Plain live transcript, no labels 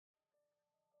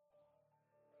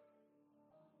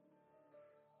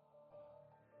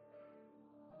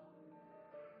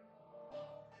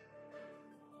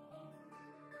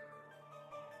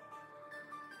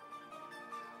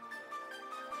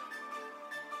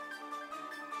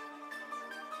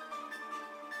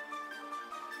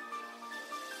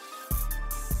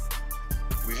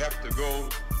have to go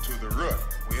to the root.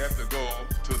 We have to go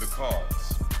to the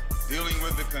cause. Dealing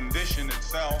with the condition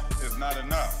itself is not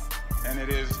enough. And it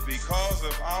is because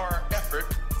of our effort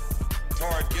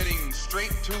toward getting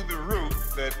straight to the root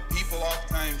that people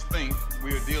oftentimes think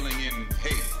we're dealing in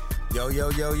hate. Yo.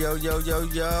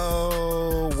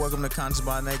 Welcome to Conscious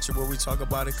by Nature, where we talk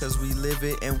about it because we live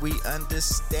it and we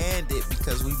understand it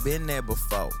because we've been there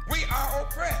before. We are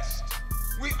oppressed.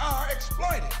 We are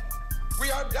exploited.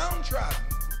 We are downtrodden.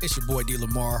 It's your boy D.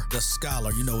 Lamar, the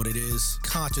scholar. You know what it is.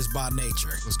 Conscious by Nature.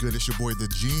 What's good? It's your boy, the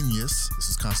genius. This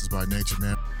is Conscious by Nature,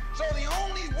 man. So the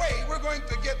only way we're going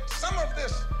to get some of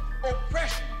this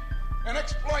oppression and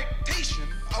exploitation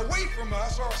away from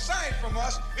us or aside from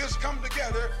us is come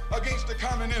together against the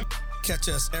common enemy. Catch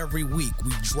us every week.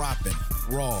 We dropping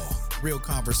raw, real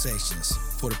conversations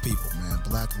for the people. Man,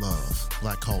 black love,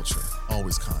 black culture,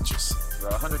 always conscious.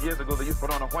 100 years ago, they used to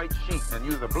put on a white sheet and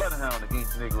use a bloodhound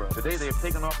against Negroes. Today, they've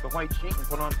taken off the white sheet and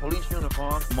put on police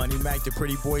uniforms. Money Mac, the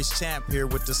Pretty Boys champ, here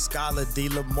with the scholar D.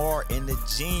 Lamar and the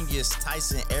genius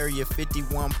Tyson Area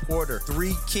 51 Porter.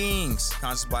 Three Kings.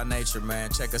 Conscious by Nature,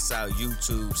 man. Check us out.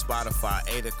 YouTube, Spotify,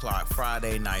 8 o'clock,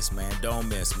 Friday nights, man. Don't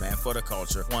miss, man. For the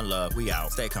culture. One love. We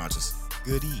out. Stay conscious.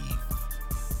 Good eve.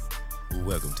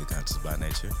 Welcome to Conscious by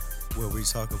Nature, where we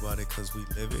talk about it because we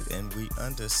live it and we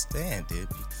understand it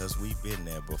because we've been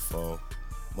there before.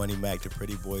 Money Mac, the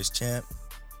Pretty Boys champ.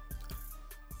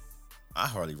 I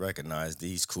hardly recognize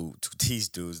these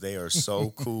dudes. They are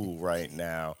so cool right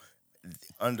now.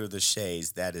 Under the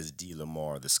shades, that is D.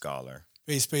 Lamar, the scholar.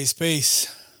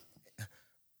 Space.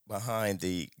 Behind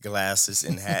the glasses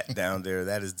and hat down there,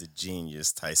 that is the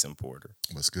genius Tyson Porter.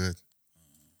 What's good?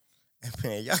 And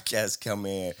man, y'all cats come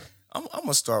in. I'm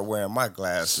gonna start wearing my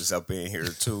glasses up in here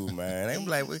too, man. They be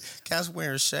like, cats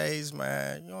wearing shades,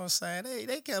 man. You know what I'm saying?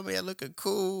 They come in looking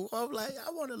cool. I'm like,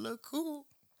 I want to look cool.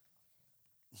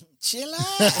 Chill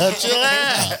out.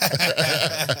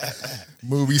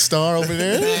 Movie star over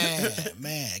there.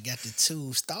 Man, got the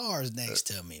two stars next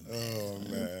to me,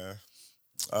 man.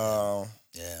 Oh man.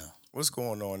 Yeah. What's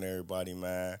going on, everybody,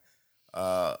 man?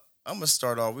 We're gonna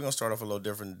start off a little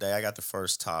different today. I got the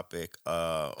first topic.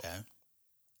 Okay.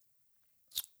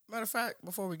 Matter of fact,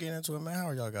 before we get into it, man, how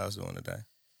are y'all guys doing today?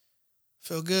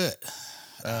 Feel good.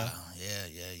 Yeah.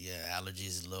 Allergies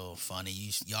is a little funny.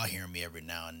 Y'all hear me every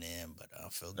now and then, but I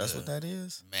feel good. That's what that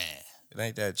is? Man. It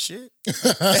ain't that shit.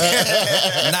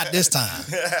 Not this time.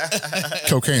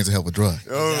 Cocaine's a hell of a drug.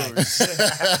 Oh, shit.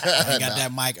 I got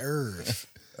that Mike Irv.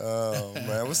 Oh,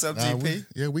 man. What's up,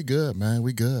 GP? We good, man.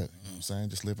 We good. You know what I'm saying?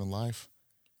 Just living life.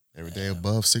 Every day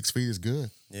above 6 feet is good.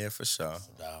 Yeah, for sure.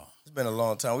 No. It's been a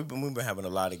long time. We've been having a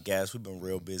lot of guests. We've been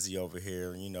real busy over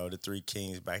here. You know, the Three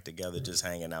Kings back together, just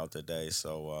hanging out today.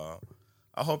 So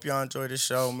I hope y'all enjoy the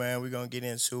show, man. We're gonna get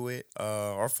into it.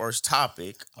 Our first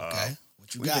topic. Okay.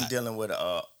 What you we've got? been dealing with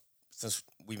since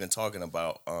we've been talking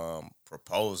about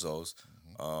proposals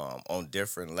on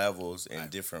different levels and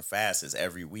different facets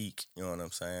every week. You know what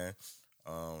I'm saying?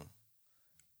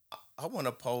 I want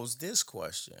to pose this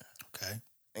question. Okay.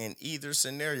 In either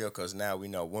scenario, because now we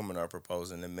know women are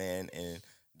proposing to men in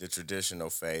the traditional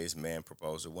phase, men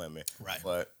propose to women. Right.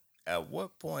 But at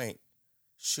what point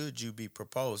should you be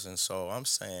proposing? So I'm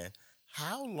saying,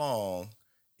 how long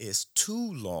is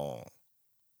too long?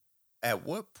 At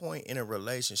what point in a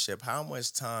relationship, how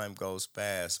much time goes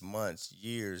past, months,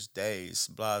 years, days,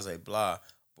 blah, blah, blah,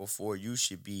 before you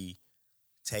should be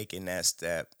taking that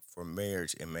step for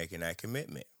marriage and making that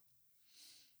commitment?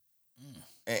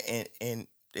 And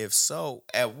if so,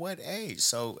 at what age?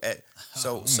 So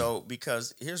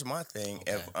because here's my thing.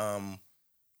 Okay. If I'm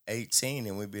 18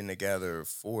 and we've been together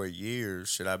 4 years,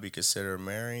 should I be considered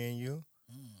marrying you?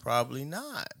 Probably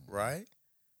not, right?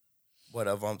 But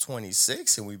if I'm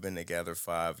 26 and we've been together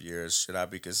 5 years, should I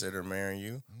be considered marrying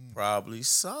you? Probably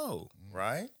so,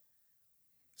 right?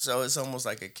 So it's almost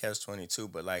like a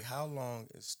catch-22, but like, how long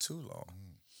is too long?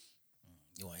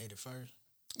 You want to hit it first?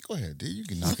 Go ahead, D. You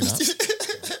can knock it out.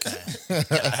 Okay. All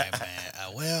right,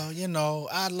 man. Well, you know,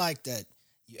 I like that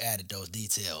you added those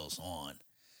details on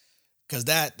because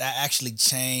that actually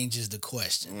changes the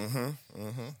question.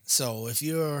 So if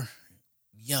you're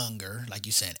younger, like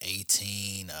you said,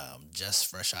 18, just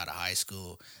fresh out of high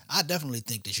school, I definitely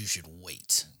think that you should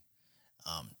wait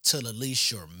till at least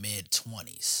your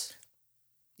mid-20s.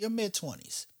 Your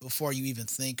mid-20s before you even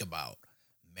think about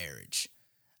marriage.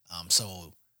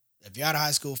 So if you're out of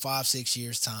high school 5-6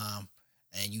 years time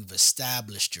and you've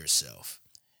established yourself,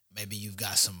 maybe you've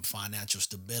got some financial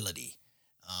stability,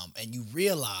 and you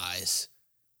realize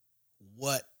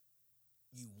what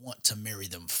you want to marry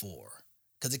them for.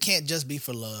 Because it can't just be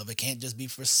for love. It can't just be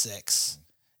for sex.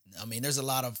 I mean, there's a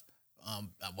lot of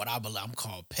what I believe I'm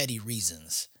called petty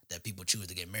reasons that people choose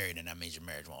to get married, and that means your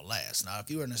marriage won't last. Now, if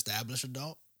you're an established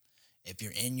adult, if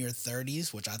you're in your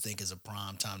 30s, which I think is a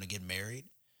prime time to get married,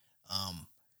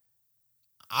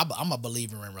 I'm a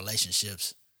believer in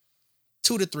relationships.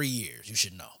 2 to 3 years, you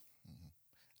should know.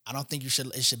 I don't think it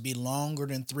should be longer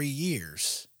than 3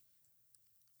 years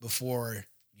before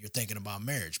you're thinking about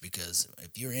marriage, because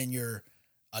if you're in your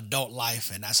adult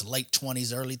life and that's late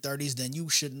 20s, early 30s, then you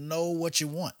should know what you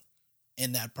want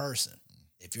in that person.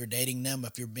 If you're dating them,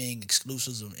 if you're being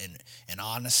exclusive and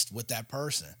honest with that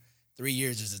person, 3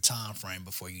 years is the time frame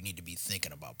before you need to be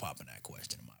thinking about popping that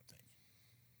question, in my opinion.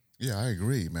 Yeah, I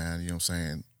agree, man. You know what I'm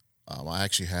saying? I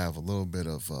actually have a little bit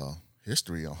of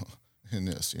history in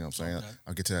this. You know what I'm saying? Okay.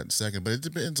 I'll get to that in a second. But it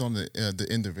depends on the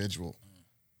individual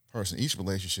person. Each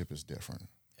relationship is different.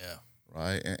 Yeah.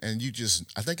 Right? And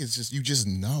I think it's just, you just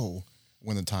know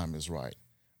when the time is right.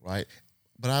 Right?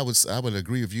 But I would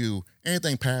agree with you.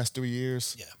 Anything past 3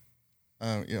 years,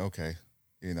 okay.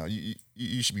 You know,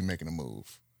 you should be making a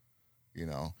move. You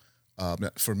know,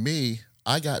 for me,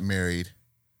 I got married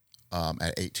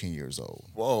at 18 years old.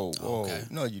 Whoa. Okay.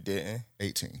 No, you didn't.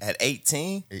 18. At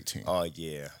 18? 18. Oh,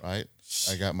 yeah. Right?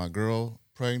 I got my girl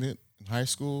pregnant in high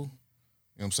school.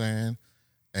 You know what I'm saying?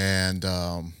 And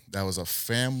that was a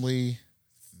family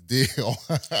deal.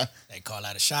 They call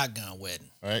that a shotgun wedding.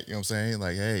 Right? You know what I'm saying?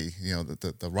 Like, hey, you know,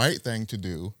 the right thing to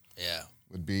do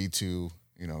would be to,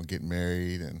 you know, get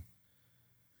married.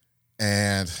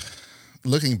 And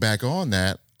looking back on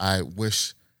that, I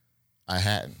wish I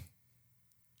hadn't.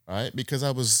 Right? Because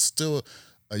I was still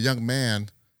a young man,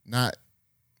 not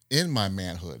in my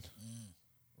manhood.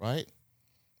 Right?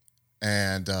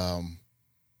 And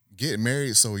getting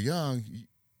married so young,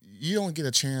 you don't get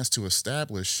a chance to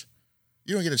establish,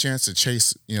 you don't get a chance to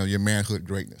chase, you know, your manhood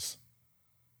greatness.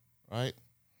 Right?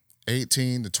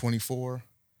 18 to 24,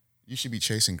 you should be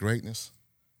chasing greatness.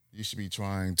 You should be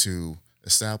trying to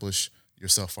establish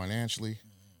yourself financially.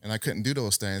 And I couldn't do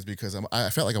those things because I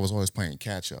felt like I was always playing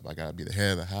catch up. I got to be the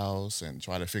head of the house and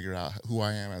try to figure out who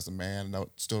I am as a man. No,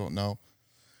 still don't know.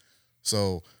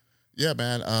 So, yeah,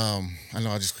 man. I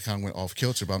know I just kind of went off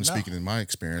kilter, but I'm speaking in my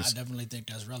experience. I definitely think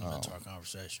that's relevant to our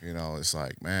conversation. You know, it's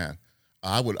like, man,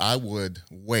 I would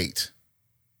wait.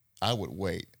 I would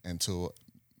wait until,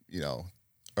 you know,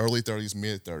 early 30s,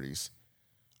 mid 30s.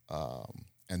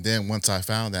 And then once I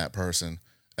found that person,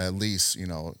 at least, you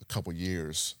know, a couple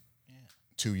years,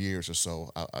 2 years or so,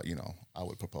 I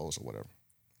would propose or whatever.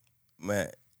 Man,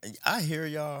 I hear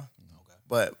y'all,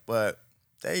 but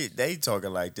they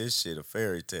talking like this shit a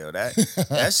fairy tale.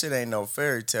 That shit ain't no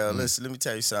fairy tale. Listen, let me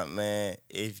tell you something, man.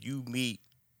 If you meet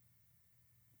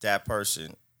that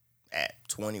person at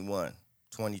 21,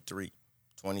 23,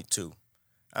 22,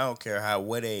 I don't care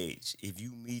what age, if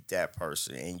you meet that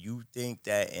person and you think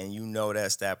that and you know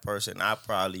that's that person, I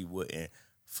probably wouldn't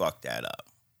fuck that up.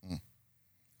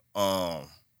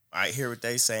 I hear what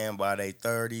they saying by their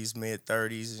 30s, mid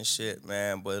 30s and shit,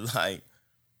 man. But like,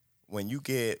 when you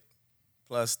get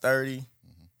plus 30,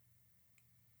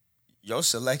 your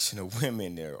selection of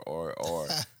women there, or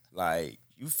like,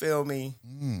 you feel me?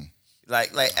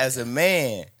 Like as a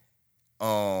man,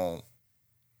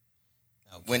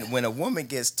 when a woman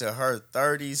gets to her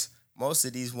 30s, most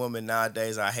of these women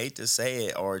nowadays, I hate to say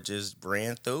it, are just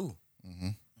brand through.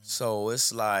 So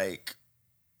it's like,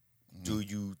 do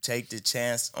you take the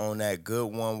chance on that good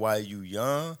one while you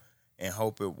young and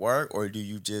hope it work, or do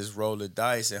you just roll the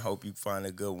dice and hope you find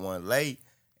a good one late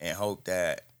and hope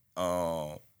that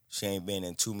she ain't been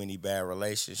in too many bad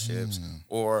relationships,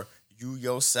 or you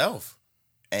yourself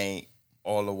ain't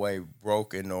all the way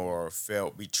broken or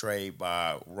felt betrayed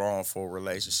by wrongful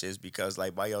relationships? Because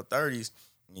like by your 30s,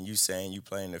 and you saying you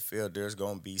play in the field, there's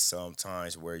gonna be some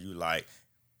times where you like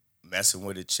messing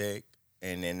with a chick,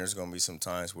 and then there's gonna be some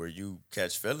times where you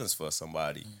catch feelings for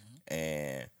somebody,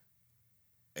 and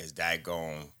is that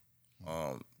gonna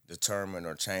determine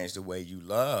or change the way you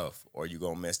love, or you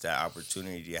gonna miss that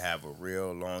opportunity to have a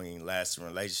real longing, lasting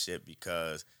relationship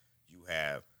because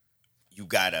you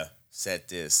gotta set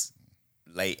this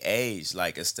late age,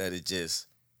 like, instead of just,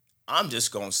 I'm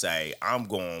just gonna say I'm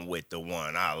going with the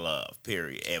one I love,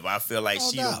 period. If I feel like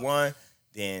she the one,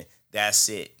 then that's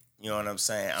it. You know what I'm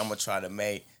saying? I'm gonna try to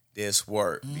make this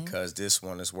work because this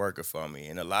one is working for me.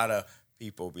 And a lot of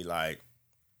people be like,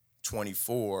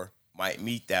 24, might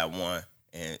meet that one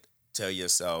and tell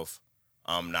yourself,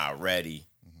 I'm not ready,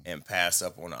 and pass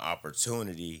up on the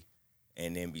opportunity,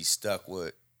 and then be stuck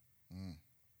with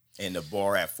in the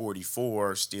bar at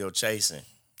 44 still chasing.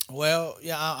 Well,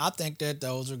 yeah, I think that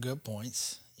those are good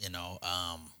points. You know,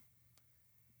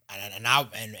 and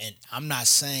I'm not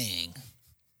saying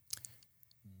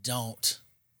don't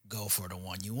go for the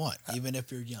one you want, even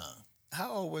if you're young.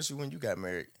 How old was you when you got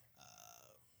married?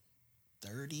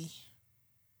 30.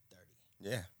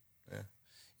 Yeah.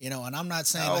 And I'm not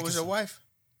saying How old like was your wife?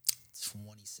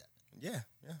 27. Yeah.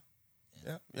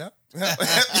 Yep.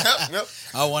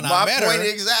 Oh, when I My met point her,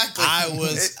 exactly.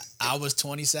 I was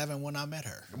 27 when I met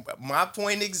her. My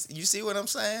point you see what I'm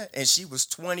saying? And she was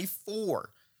 24.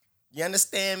 You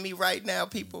understand me right now,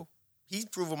 people? He's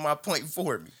proving my point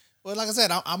for me. Well, like I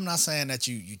said, I'm not saying that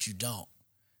you don't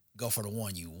go for the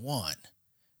one you want,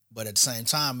 but at the same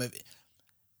time,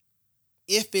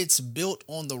 if it's built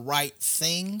on the right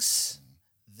things,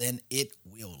 then it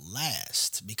will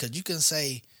last. Because you can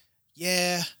say,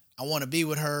 yeah, I want to be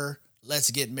with her. Let's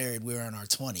get married. We're in our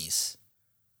 20s.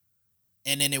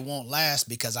 And then it won't last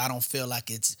because I don't feel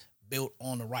like it's built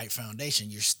on the right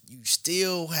foundation. You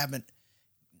still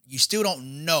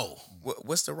don't know.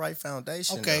 What's the right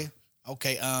foundation? Okay. though?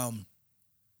 Okay.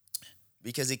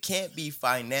 Because it can't be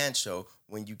financial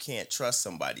when you can't trust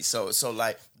somebody. So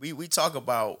like we talk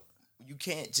about, you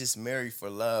can't just marry for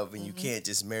love and you can't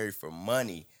just marry for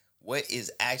money. What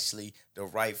is actually the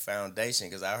right foundation?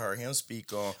 Because I heard him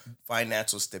speak on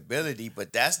financial stability,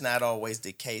 but that's not always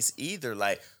the case either.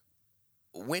 Like,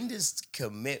 when does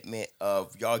commitment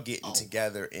of y'all getting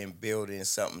together and building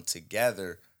something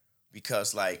together?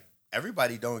 Because like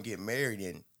everybody don't get married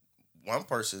and one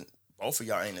person, both of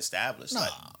y'all ain't established. No.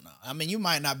 Like, I mean, you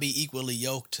might not be equally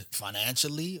yoked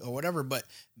financially or whatever, but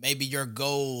maybe your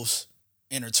goals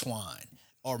intertwine,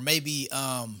 or maybe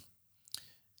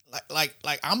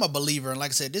like I'm a believer, and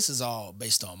like I said, this is all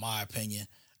based on my opinion.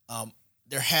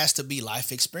 There has to be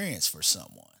life experience for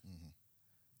someone.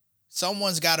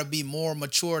 Someone's got to be more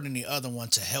mature than the other one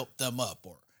to help them up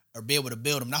or be able to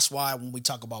build them. That's why when we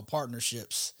talk about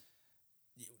partnerships,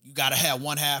 you got to have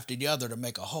one half to the other to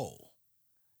make a whole.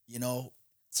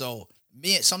 So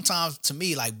sometimes to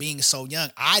me, like being so young,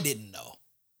 I didn't know.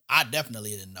 I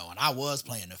definitely didn't know, and I was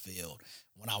playing the field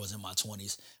when I was in my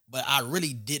 20s, but I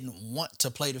really didn't want to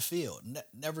play the field.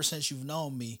 Never since you've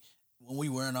known me, when we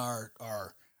were in our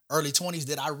early 20s,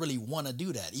 did I really want to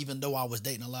do that, even though I was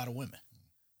dating a lot of women.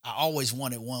 I always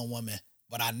wanted one woman,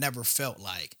 but I never felt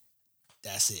like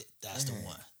that's it. That's the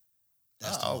one.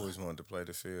 That's I always wanted to play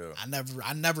the field. I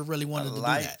never really wanted to do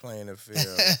that. Playing the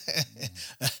field.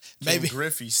 Maybe Ken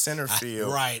Griffey, center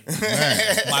field. Right.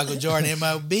 Michael Jordan,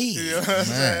 MLB. You know what I'm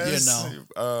saying?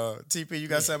 TP, you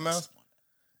got something else?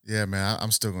 Yeah, man,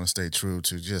 I'm still going to stay true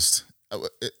to just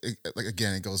like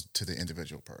again, it goes to the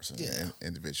individual person,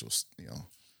 individual,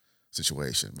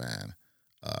 situation, man.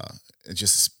 And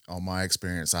just on my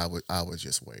experience, I would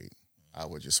just wait. I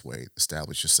would just wait.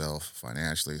 Establish yourself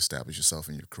financially. Establish yourself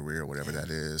in your career, whatever that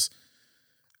is,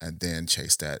 and then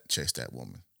chase that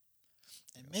woman.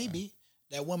 And maybe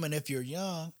that woman, if you're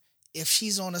young, if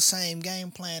she's on the same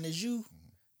game plan as you,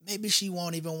 maybe she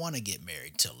won't even want to get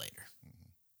married till later.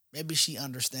 Maybe she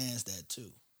understands that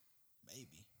too.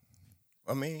 Maybe.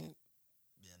 I mean,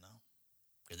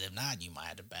 because if not, you might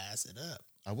have to pass it up.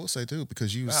 I will say too,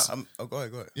 because go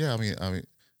ahead. Yeah, I mean,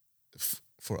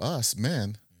 for us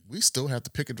men, we still have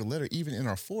to pick up the litter. Even in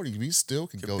our 40s, we still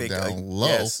can go down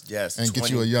low, yes, and get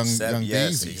you a young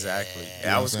yes, baby. Exactly.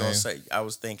 Yeah, I was gonna say, I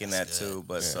was thinking That's that good. too,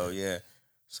 but so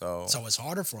it's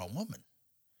harder for a woman.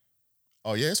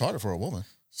 Oh yeah, it's harder for a woman.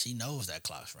 She knows that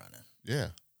clock's running. Yeah.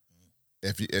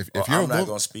 If you're I'm not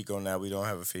gonna speak on that. We don't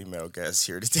have a female guest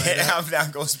here today. I'm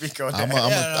not gonna speak on that.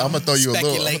 I'm gonna throw you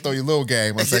a little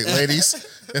game. I say, ladies,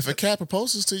 if a cat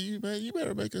proposes to you, man, you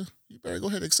better go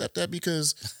ahead and accept that,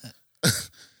 because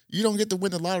you don't get to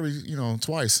win the lottery,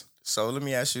 twice. So let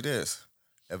me ask you this: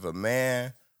 if a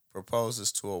man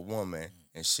proposes to a woman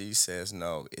and she says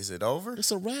no, is it over? It's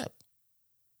a wrap.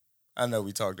 I know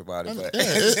we talked about it, but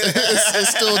it's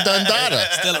still done data.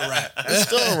 Still a wrap. It's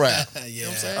still a wrap. Yeah. You know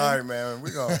what I'm saying? All right, man.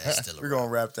 We're gonna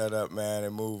wrap that up, man,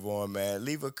 and move on, man.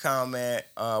 Leave a comment.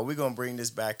 We're gonna bring this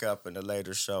back up in a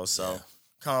later show. So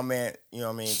comment,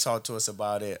 talk to us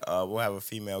about it. We'll have a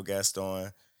female guest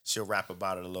on. She'll rap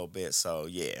about it a little bit. So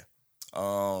yeah.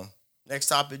 Next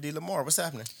topic, D. Lamar. What's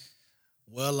happening?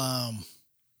 Well, I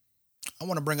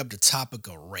want to bring up the topic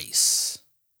of race.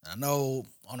 I know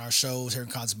on our shows here in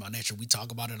Concepts by Nature, we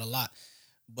talk about it a lot,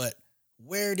 but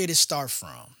where did it start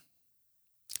from?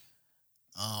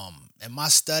 In my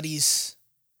studies,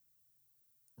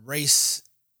 race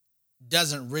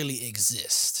doesn't really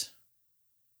exist.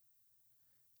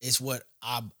 It's what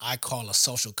I call a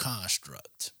social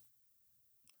construct.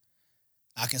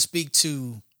 I can speak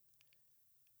to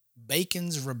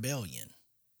Bacon's Rebellion.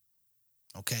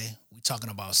 Okay, we're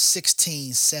talking about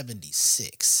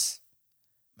 1676.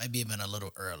 Maybe even a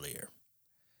little earlier.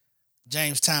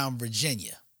 Jamestown,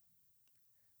 Virginia,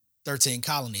 13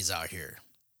 colonies out here.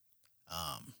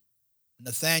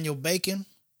 Nathaniel Bacon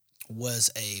was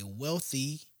a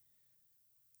wealthy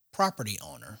property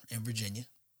owner in Virginia,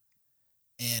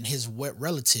 and his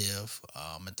relative,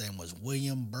 I think, was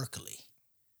William Berkeley,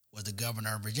 was the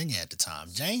governor of Virginia at the time.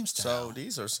 Jamestown. So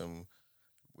these are some.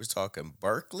 We're talking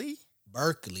Berkeley,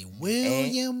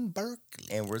 William Berkeley,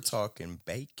 and we're talking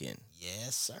Bacon.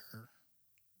 Yes, sir.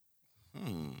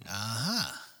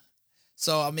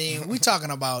 So I mean, we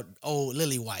talking about old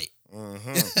Lily White.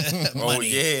 Oh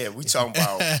yeah, we talking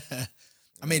about.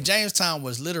 I mean, Jamestown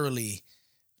was literally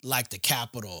like the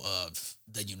capital of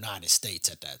the United States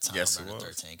at that time. Yes, it the was.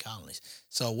 13 colonies.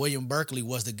 So William Berkeley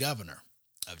was the governor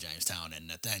of Jamestown, and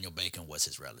Nathaniel Bacon was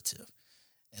his relative.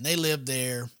 And they lived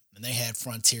there, and they had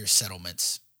frontier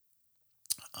settlements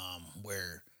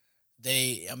where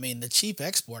the chief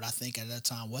export, I think, at that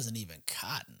time wasn't even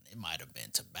cotton. It might have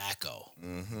been tobacco.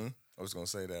 I was gonna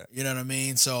say that. You know what I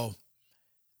mean? So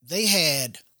they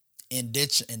had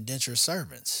indentured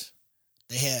servants.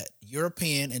 They had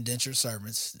European indentured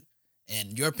servants,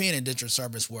 and European indentured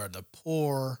servants were the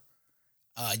poor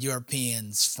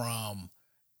Europeans from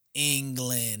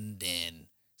England and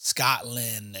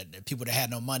Scotland, and the people that had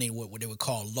no money, what they would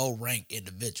call low-rank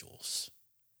individuals.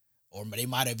 Or they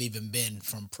might have even been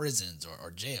from prisons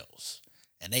or jails.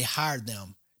 And they hired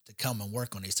them to come and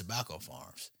work on these tobacco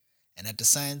farms. And at the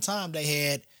same time, they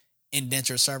had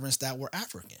indentured servants that were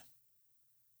African.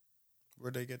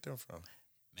 Where'd they get them from?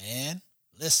 Man,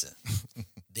 listen,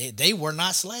 they were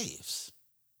not slaves.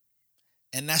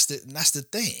 And that's the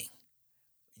thing.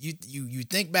 You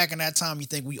think back in that time, you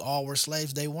think we all were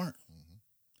slaves. They weren't.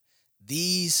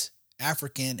 These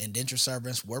African indentured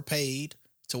servants were paid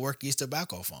to work these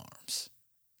tobacco farms.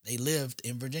 They lived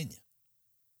in Virginia.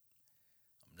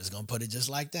 I'm just going to put it just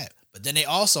like that. But then they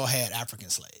also had African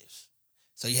slaves.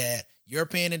 So you had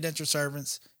European indentured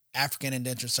servants, African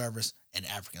indentured servants, and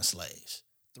African slaves.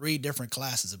 3 different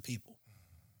classes of people.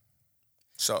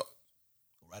 So,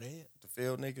 Go right ahead. the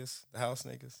field niggas, the house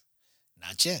niggas.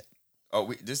 Not yet.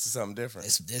 Oh, this is something different.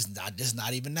 This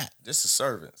not even that. This is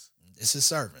servants. This is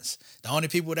servants. The only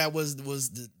people that was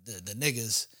the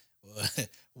niggas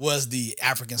was the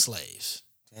African slaves.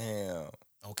 Damn.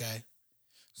 Okay.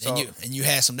 So, And you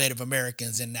had some Native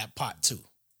Americans in that pot too.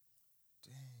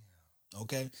 Damn.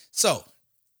 Okay. So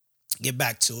get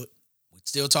back to it. We're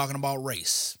still talking about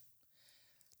race.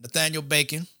 Nathaniel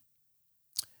Bacon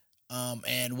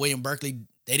and William Berkeley,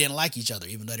 they didn't like each other,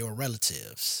 even though they were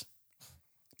relatives.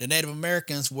 The Native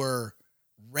Americans were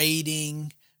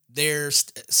raiding their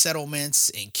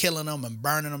settlements and killing them and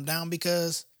burning them down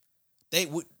because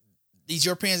these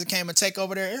Europeans that came and take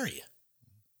over their area.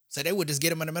 So they would just get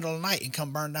them in the middle of the night and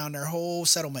come burn down their whole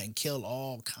settlement and kill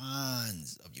all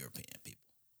kinds of European people.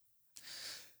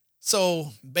 So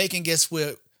Bacon gets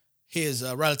with his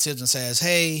relatives and says,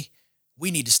 hey,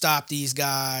 we need to stop these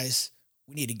guys.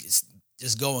 We need to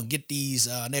just go and get these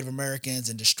Native Americans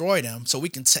and destroy them so we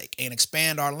can take and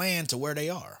expand our land to where they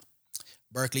are.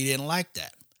 Berkeley didn't like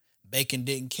that. Bacon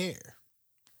didn't care.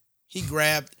 He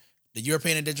grabbed the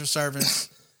European indentured servants,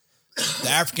 the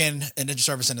African indentured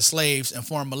servants, and the slaves and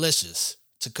formed militias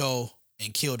to go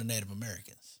and kill the Native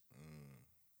Americans.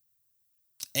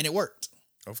 And it worked.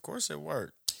 Of course it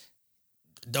worked.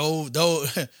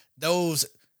 Those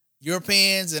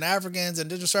Europeans and Africans and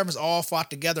indentured servants all fought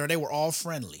together, and they were all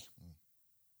friendly.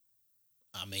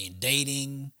 I mean,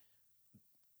 dating,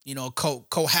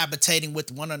 cohabitating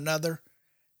with one another.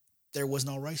 There was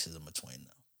no racism between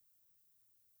them.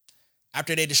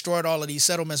 After they destroyed all of these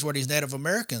settlements where these Native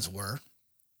Americans were,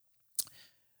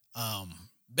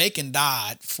 Bacon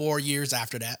died 4 years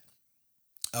after that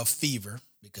of fever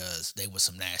because they were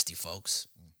some nasty folks.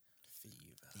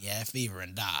 He had fever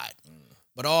and died.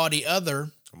 But all the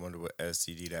other... I wonder what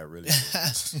STD that really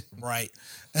is. Right.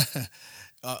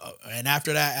 And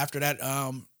after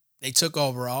that, they took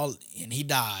over all, and he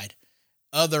died.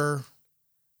 Other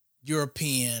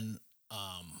European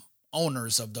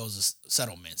owners of those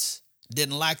settlements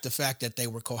didn't like the fact that they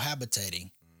were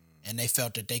cohabitating, and they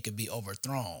felt that they could be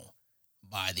overthrown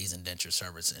by these indentured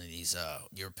servants and these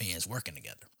Europeans working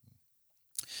together.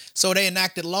 So they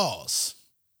enacted laws,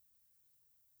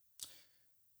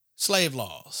 slave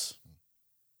laws,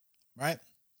 right?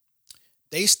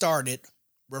 They started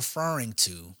referring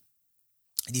to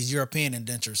these European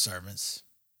indentured servants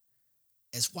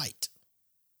as white,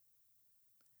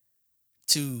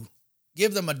 to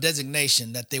give them a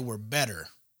designation that they were better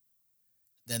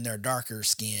than their darker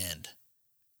skinned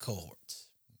cohorts.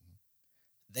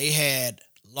 They had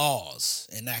laws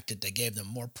enacted that gave them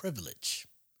more privilege.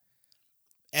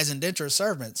 As indentured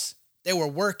servants, they were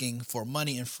working for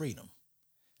money and freedom.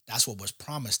 That's what was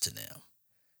promised to them.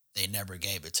 They never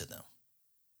gave it to them.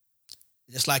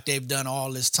 Just like they've done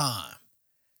all this time.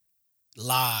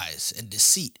 Lies and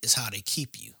deceit is how they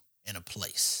keep you in a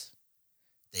place.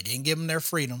 They didn't give them their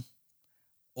freedom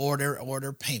or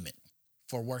their payment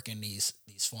for working these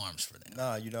farms for them.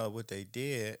 No, you know what they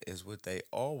did is what they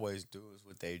always do is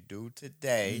what they do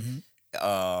today.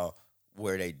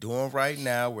 Where they doing right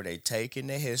now, where they taking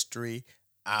the history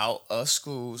out of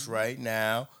schools right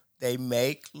now. They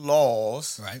make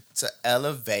laws to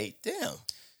elevate them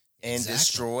and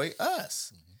destroy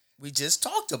us. We just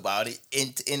talked about it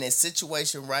in a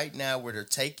situation right now where they're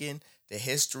taking the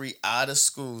history out of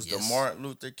schools, the Martin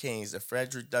Luther Kings, the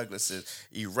Frederick Douglasses,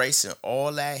 erasing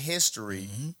all that history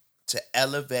to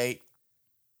elevate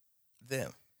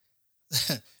them.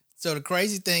 So the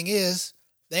crazy thing is,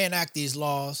 they enact these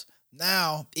laws.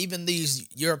 Now, even these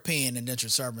European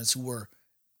indentured servants who were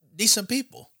decent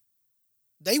people,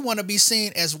 they want to be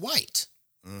seen as white.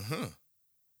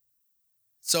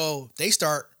 So they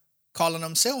start calling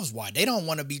themselves white. They don't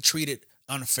want to be treated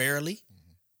unfairly.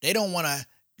 They don't want to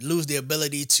lose the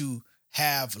ability to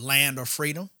have land or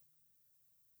freedom.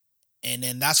 And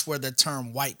then that's where the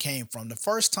term white came from. The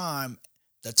first time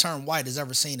the term white is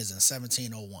ever seen is in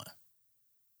 1701.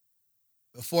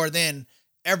 Before then,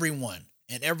 everyone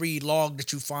and every log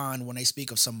that you find when they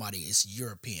speak of somebody is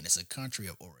European. It's a country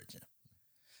of origin.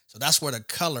 So that's where the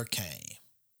color came.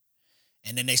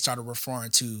 And then they started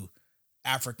referring to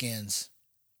Africans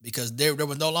because there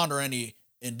was no longer any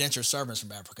indentured servants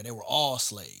from Africa. They were all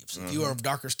slaves. If you were of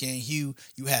darker skin hue,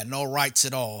 you had no rights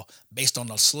at all based on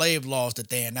the slave laws that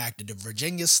they enacted, the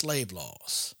Virginia slave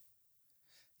laws.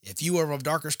 If you were of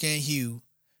darker skin hue,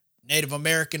 Native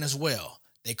American as well,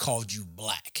 they called you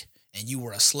black, and you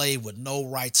were a slave with no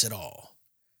rights at all.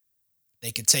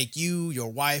 They could take you, your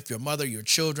wife, your mother, your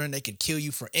children. They could kill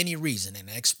you for any reason and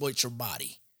exploit your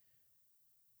body.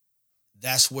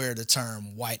 That's where the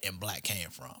term white and black came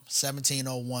from.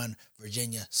 1701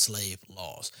 Virginia slave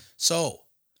laws. So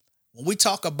when we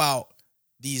talk about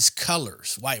these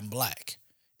colors, white and black,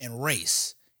 and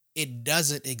race, it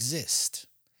doesn't exist.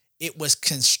 It was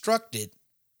constructed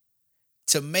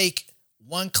to make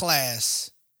one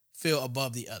class feel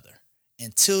above the other.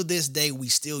 Until this day, we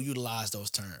still utilize those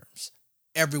terms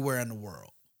everywhere in the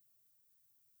world.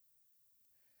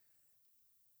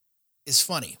 It's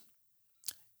funny.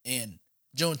 And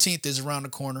Juneteenth is around the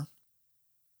corner.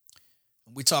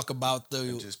 We talk about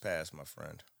It just passed, my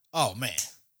friend. Oh, man.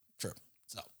 True.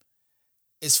 So,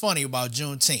 it's funny about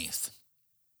Juneteenth.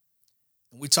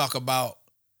 We talk about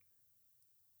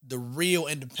the real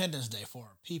Independence Day for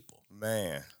our people.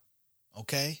 Man.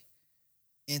 Okay?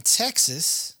 In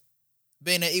Texas,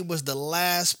 being that it was the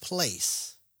last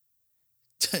place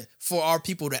for our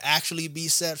people to actually be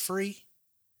set free,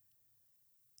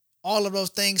 all of those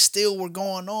things still were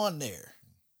going on there.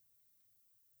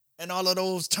 And all of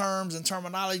those terms and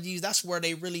terminologies, that's where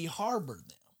they really harbored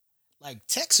them. Like,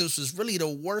 Texas was really the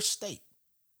worst state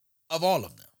of all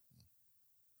of them.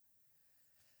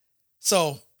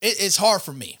 So it's hard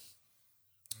for me.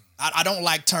 I don't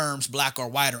like terms black or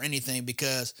white or anything,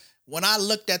 because when I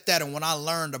looked at that and when I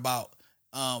learned about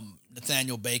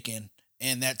Nathaniel Bacon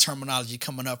and that terminology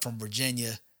coming up from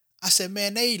Virginia, I said,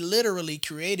 man, they literally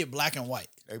created black and white.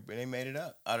 They made it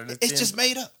up out of the. It's just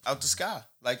made up out the sky.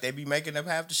 Like, they be making up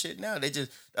half the shit now.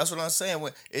 That's what I'm saying.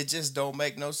 It just don't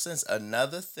make no sense.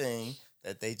 Another thing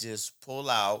that they just pull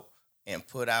out and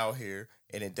put out here,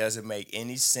 and it doesn't make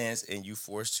any sense, and you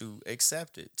forced to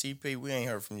accept it. TP, we ain't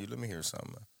heard from you. Let me hear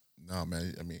something. No,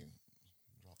 man. I mean,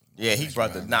 yeah, he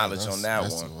brought the knowledge on that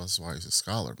one. That's why he's a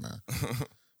scholar, man.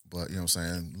 But you know what I'm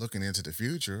saying? Looking into the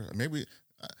future, maybe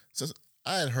since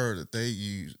I had heard that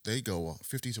they go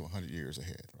 50 to 100 years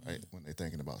ahead, right? When they're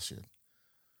thinking about shit.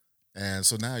 And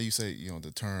so now you say, you know,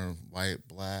 the term white,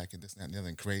 black, and this, that, and the other,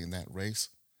 and creating that race.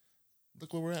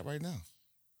 Look where we're at right now.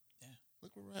 Yeah.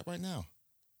 Look where we're at right now.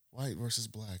 White versus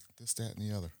black, this, that, and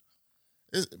the other.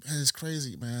 It's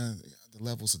crazy, man. The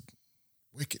levels of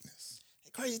wickedness.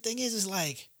 The crazy thing is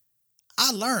like,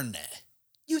 I learned that.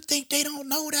 You think they don't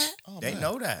know that? Oh, They man.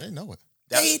 know that. They know it.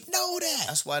 They know that.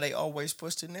 That's why they always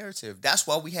push the narrative. That's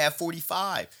why we have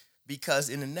 45. Because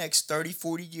in the next 30,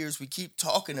 40 years, we keep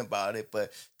talking about it,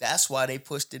 but that's why they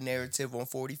push the narrative on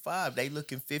 45. They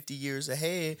looking 50 years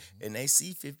ahead, and they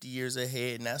see 50 years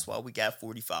ahead, and that's why we got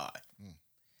 45.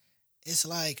 It's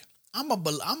like, I'm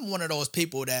one of those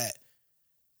people that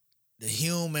the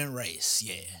human race,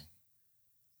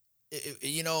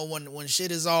 you know, when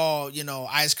shit is all, you know,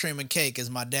 ice cream and cake, as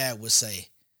my dad would say,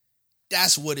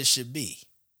 that's what it should be.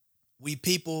 We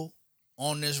people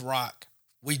on this rock,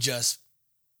 we just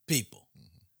people.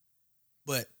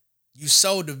 But you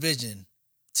sow division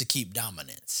to keep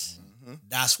dominance.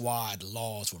 That's why the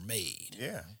laws were made.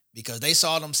 Yeah. Because they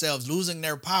saw themselves losing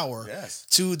their power Yes.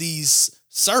 to these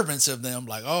servants of them.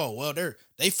 Like, oh, well,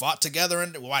 they fought together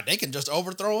and why they can just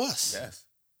overthrow us. Yes.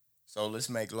 So let's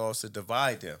make laws to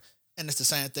divide them. And it's the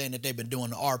same thing that they've been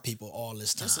doing to our people all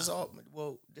this time. This is all.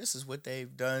 Well, this is what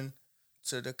they've done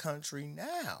to the country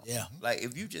now. Yeah. Like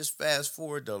if you just fast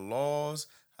forward the laws,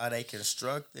 how they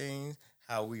construct things,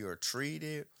 how we are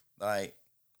treated. Like,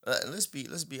 let's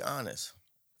be honest.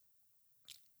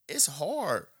 It's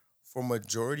hard for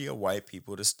majority of white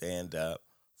people to stand up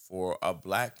for a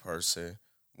black person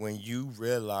when you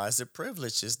realize the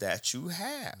privileges that you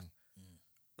have.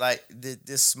 Like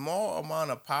this small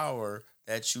amount of power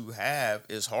that you have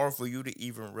is hard for you to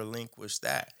even relinquish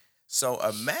that. So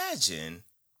imagine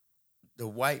the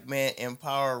white man in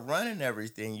power running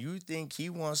everything. You think he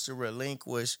wants to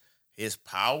relinquish his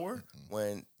power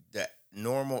when the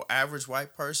normal average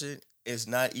white person is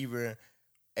not even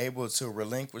able to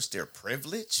relinquish their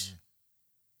privilege?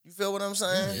 You feel what I'm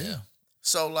saying? Yeah.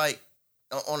 So like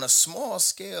on a small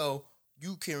scale,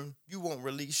 you won't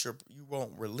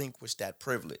relinquish that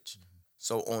privilege.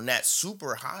 So on that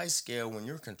super high scale, when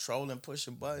you're controlling,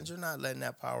 pushing buttons, you're not letting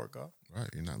that power go. Right,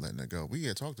 you're not letting it go. We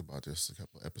had talked about this a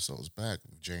couple of episodes back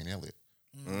with Jane Elliott.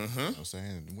 Mm-hmm. You know what I'm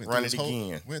saying? Run it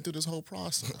again. Went through this whole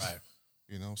process. Right.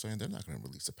 You know what I'm saying? They're not going to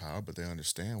release the power, but they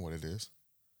understand what it is.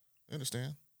 They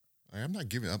understand. Like, I'm not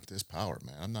giving up this power,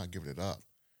 man. I'm not giving it up.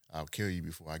 I'll kill you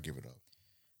before I give it up.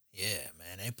 Yeah,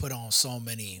 man. They put on so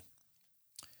many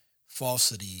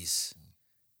falsities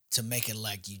to make it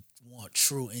like you want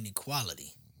true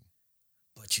inequality,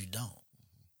 but you don't.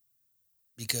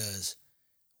 Because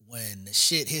when the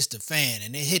shit hits the fan,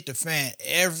 and it hit the fan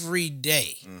every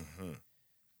day,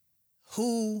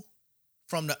 who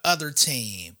from the other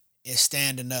team is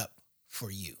standing up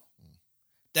for you?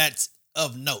 That's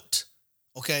of note,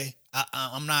 okay?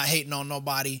 I'm not hating on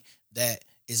nobody that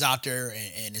is out there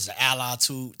and is an ally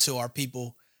to our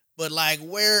people. But, like,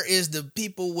 where is the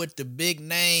people with the big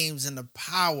names and the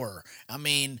power? I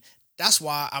mean, that's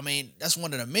one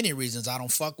of the many reasons I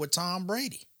don't fuck with Tom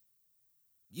Brady.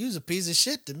 You's a piece of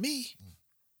shit to me.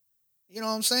 You know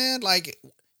what I'm saying? Like,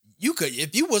 you could,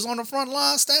 if you was on the front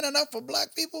line standing up for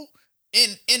black people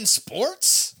in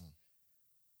sports,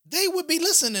 they would be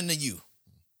listening to you.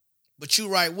 But you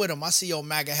right with them. I see your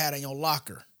MAGA hat in your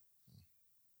locker.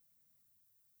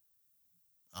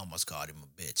 I almost called him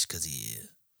a bitch because he is.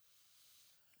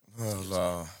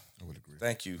 Well, I would agree.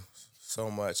 thank you so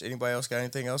much. Anybody else got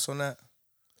anything else on that?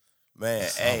 Man,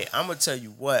 hey, I'm going to tell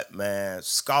you what, man.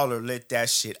 Scholar lit that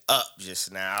shit up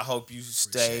just now. I hope you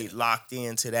stayed locked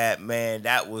into that, man.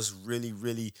 That was really,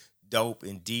 really dope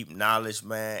and deep knowledge,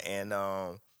 man. And,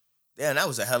 damn, that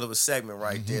was a hell of a segment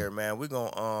right there, man. We're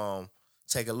going to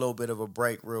take a little bit of a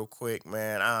break real quick,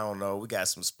 man. I don't know. We got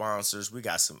some sponsors. We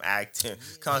got some acting.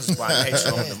 Conscious by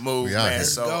Nature on the move, We out man. here.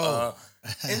 So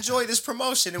enjoy this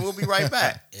promotion, and we'll be right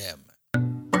back. Yeah, man.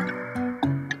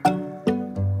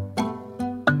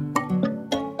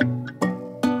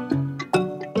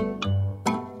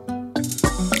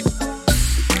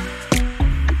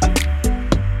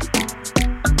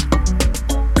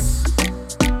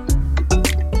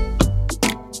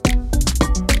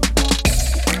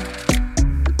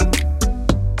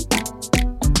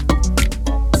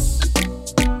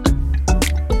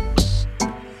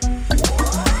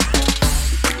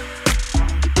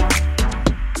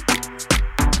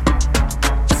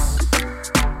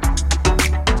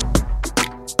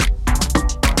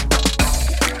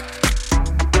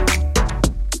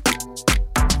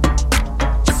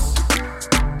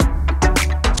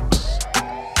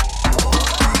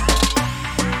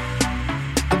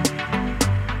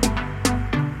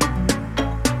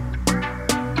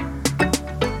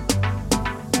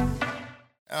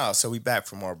 So we back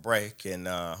from our break, and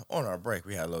on our break,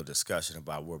 we had a little discussion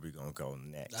about where we're going to go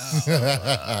next. You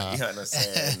know what I'm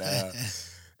saying?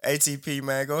 ATP,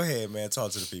 man, go ahead, man.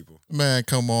 Talk to the people. Man,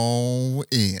 come on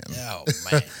in. Oh,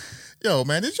 man. Yo,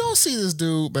 man, did y'all see this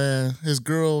dude, man? His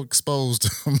girl exposed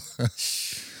him.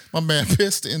 My man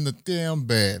pissed in the damn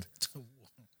bed.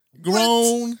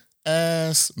 Grown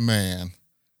ass man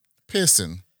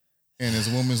pissing in his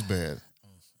woman's bed.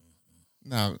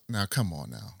 Now, come on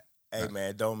now. Hey,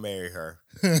 man, don't marry her.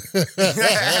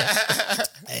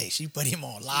 Hey, she put him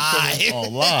on live.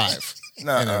 On live.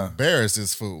 And embarrassed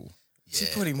this fool. She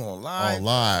put him on live. On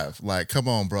live. Like, come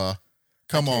on, bruh.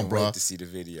 Come on, Can't wait bruh. to see the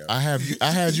video. I had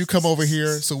you come over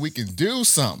here so we can do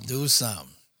something. Do something.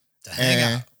 To hang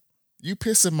And out. you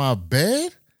piss in my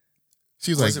bed?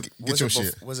 She was like, get your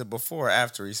shit. Was it before or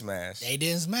after he smashed? They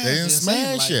didn't smash. They didn't Just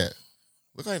saying, smash like, yet.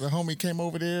 Looked like the homie came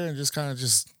over there and just kind of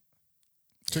just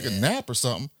took a nap or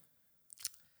something.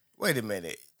 Wait a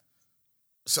minute.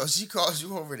 So she calls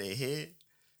you over the head.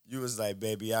 You was like,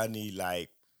 baby, I need like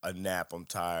a nap. I'm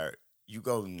tired. You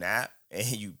go nap and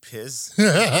you piss.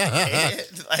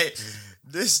 Like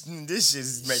this shit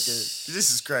is making.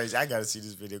 This is crazy. I gotta see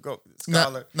this video. Go,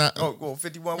 Scholar. Go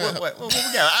 51. What we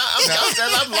got?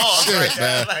 I'm lost Shit, right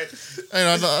man. now. Like,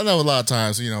 I know a lot of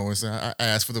times, when I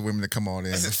ask for the women to come on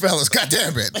in. The fellas,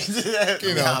 goddamn it.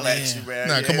 you know, holler at you, man.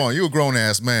 Nah, come on. You a grown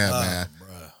ass man, man.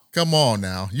 Bruh. Come on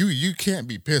now. You can't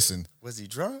be pissing. Was he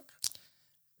drunk?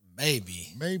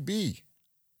 Maybe. Maybe.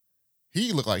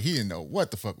 He looked like he didn't know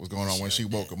what the fuck was going on when she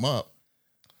woke him up.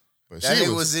 But That she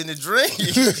nigga was in the dream.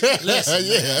 Listen,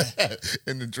 yeah.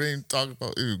 In the dream, talking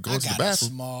about go I to the got a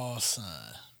bathroom. small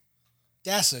son.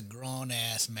 That's a grown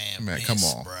ass man. Man, piss, come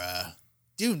on. bruh.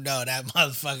 You know that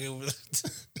motherfucker was.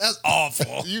 That's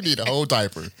awful. You need a whole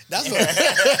diaper. That's what.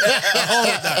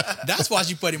 That's why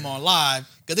she put him on live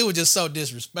because it was just so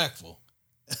disrespectful.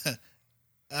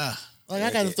 Like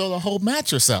I got to throw the whole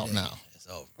mattress out now. It's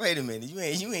over. Wait a minute. You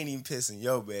ain't even pissing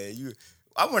your bed.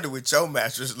 I wonder what your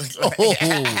mattress look like.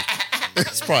 Oh,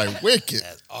 it's probably wicked.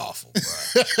 That's awful,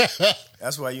 bro.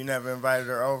 That's why you never invited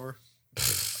her over.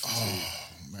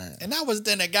 Man. And that was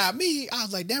then that got me. I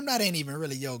was like, damn, that ain't even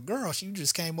really your girl. She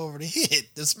just came over to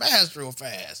hit the smash real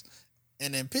fast,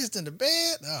 and then pissed in the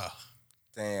bed. Oh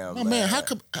Damn, Oh man, how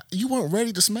come you weren't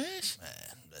ready to smash?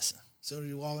 man, listen. So did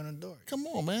you walk in the door? Come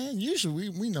on, man. Usually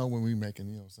we know when we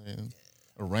making, what I'm saying,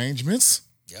 arrangements.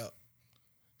 Yep.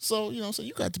 So, so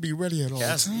you got to be ready at all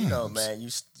That's, times. man, you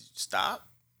stop.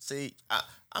 See,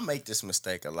 I make this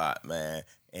mistake a lot, man,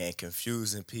 and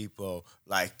confusing people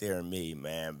like they're me,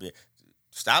 man.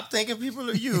 Stop thinking people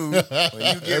are you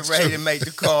when you get ready to make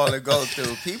the call and go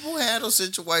through. People handle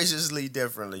situations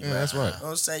differently, man. that's right. You know what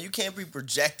I'm saying? You can't be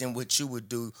projecting what you would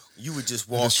do. You would just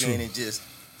walk in and just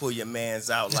pull your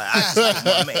mans out like, I just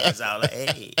pull my mans out like,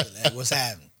 hey. Like, what's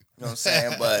happening? You know what I'm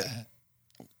saying? But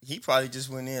he probably just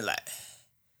went in like,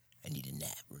 I need a nap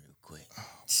real quick.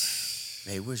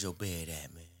 Hey, where's your bed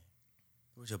at, man?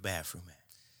 Where's your bathroom at?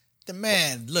 The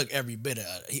man look every bit of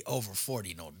he over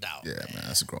 40, no doubt. Yeah, man.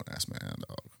 that's a grown ass man,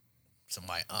 dog.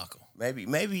 Somebody uncle. Maybe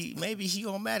he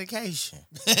on medication.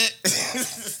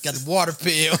 Got the water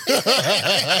pill.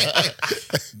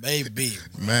 Maybe.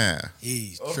 Man,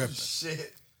 He's tripping.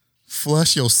 Shit.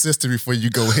 flush your sister before you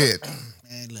go hit.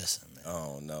 Man, listen, man.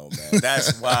 Oh no, man.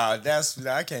 That's wild.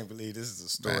 I can't believe this is a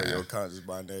story of Conscious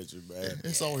by Nature, man.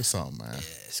 It's always something, man.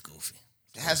 Yeah, it's goofy.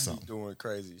 That's be doing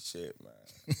crazy shit, man.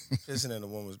 Pissing in a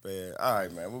woman's bed. All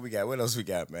right, man. What we got? What else we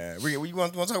got, man? You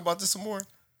want to talk about this some more?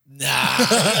 Nah.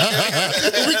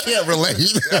 We can't relate.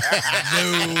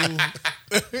 No.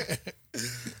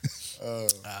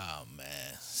 Oh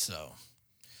man. So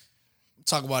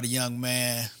talk about a young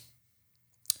man.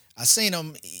 I seen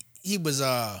him. He was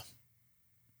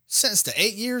sentenced to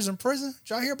 8 years in prison. Did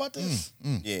y'all hear about this?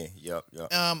 Yeah. Yep.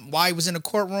 While he was in the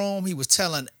courtroom, he was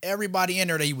telling everybody in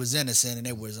there that he was innocent, and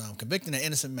they was convicting an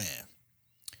innocent man.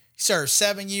 He served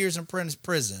 7 years in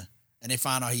prison, and they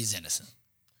found out he's innocent.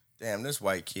 Damn, this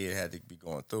white kid had to be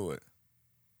going through it.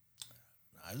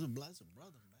 Nah, he was a brother,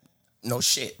 man. No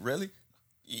shit, really?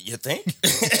 You think?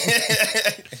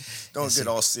 Don't get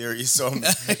all serious on me.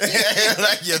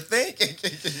 Like you think?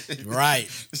 Right.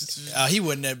 He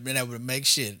wouldn't have been able to make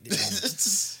shit.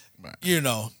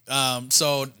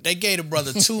 So they gave the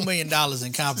brother $2 million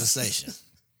in compensation.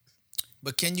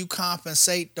 But can you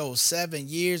compensate those 7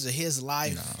 years of his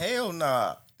life? Hell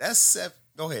nah. That's 7.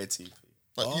 Go ahead, TP.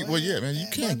 Well, yeah, man, you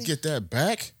can't get that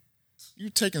back. You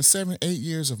taking 7, 8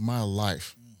 years of my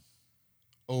life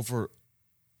over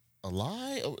a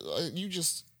lie? You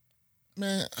just,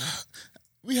 man,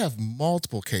 we have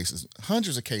multiple cases,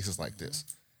 hundreds of cases like this.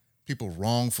 People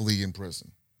wrongfully in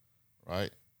prison, right?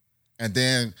 And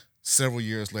then several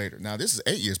years later. Now, this is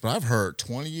 8 years, but I've heard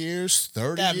 20 years,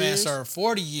 30 That years. man served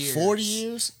 40 years. 40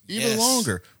 years? Even Yes.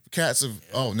 longer. Cats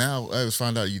have, now I just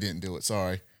found out you didn't do it.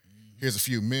 Sorry. Here's a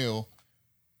few mil.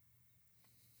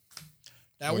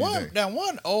 That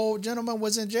one old gentleman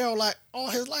was in jail like all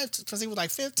his life since he was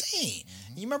like 15.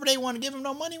 You remember they wanted to give him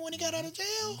no money when he got out of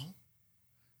jail?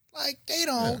 Like they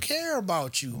don't care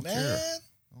about you, man.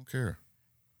 I don't care.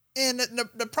 And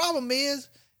the problem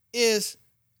is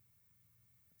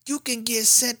you can get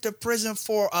sent to prison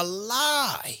for a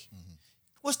lie.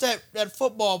 What's that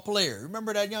football player?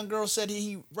 Remember that young girl said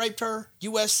he raped her?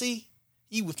 USC.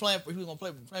 He was playing for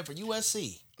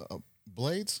USC.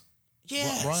 Blades?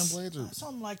 Yes. Brian Blades or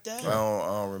something like that. I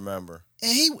don't remember.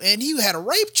 And he had a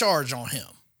rape charge on him.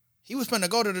 He was going to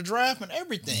go to the draft and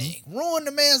everything. Ruin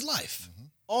the man's life.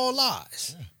 All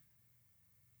lies.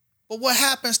 But what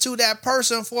happens to that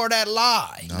person for that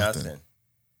lie? Nothing.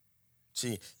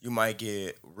 See, you might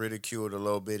get ridiculed a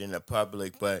little bit in the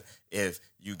public, but if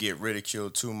you get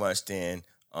ridiculed too much, then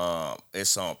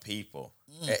it's on people.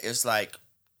 It's like,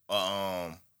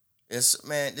 what's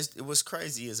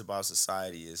crazy is about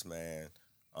society is, man,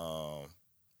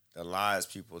 the lies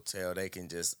people tell, they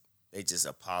just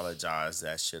apologize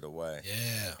that shit away.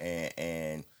 Yeah.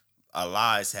 And our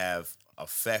lies have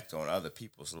effect on other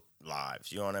people's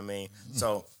lives. You know what I mean?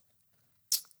 So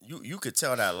you could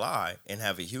tell that lie and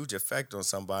have a huge effect on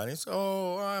somebody. So,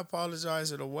 oh, I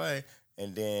apologize it away.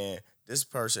 And then this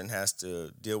person has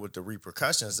to deal with the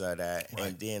repercussions of that. Right.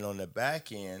 And then on the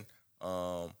back end,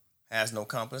 has no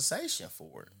compensation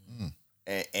for it.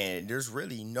 And there's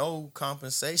really no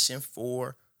compensation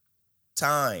for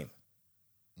time.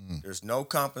 There's no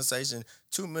compensation.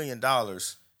 $2 million.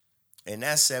 In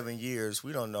that 7 years,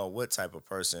 we don't know what type of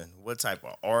person, what type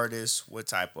of artist,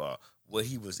 what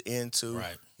he was into.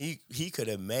 Right. He could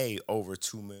have made over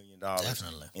 $2 million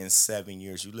Definitely. in 7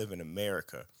 years. You live in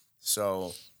America.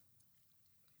 So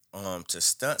to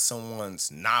stunt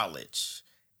someone's knowledge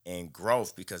and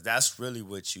growth, because that's really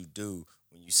what you do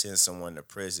when you send someone to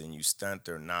prison. You stunt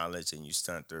their knowledge and you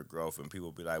stunt their growth. And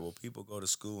people be like, well, people go to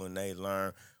school and they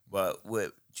learn. But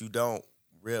what you don't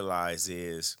realize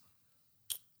is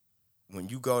when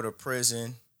you go to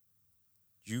prison,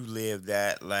 you live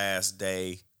that last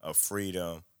day of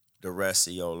freedom the rest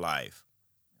of your life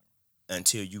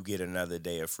until you get another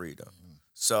day of freedom.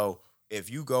 So if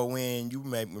you go in, you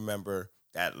may remember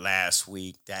that last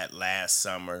week, that last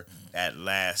summer, that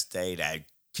last day, that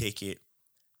kick it,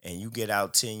 and you get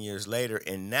out 10 years later,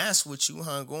 and that's what you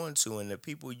hung on to. And the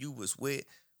people you was with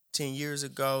 10 years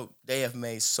ago, they have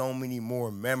made so many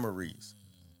more memories.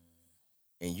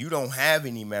 And you don't have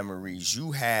any memories.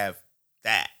 You have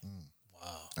that.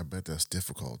 Wow. I bet that's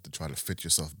difficult to try to fit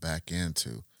yourself back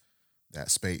into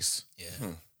that space. Yeah. You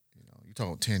know, you talk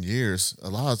about 10 years, a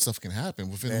lot of stuff can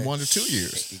happen within 1 or 2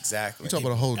 years. Exactly. You talk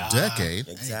about a whole decade.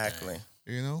 Exactly.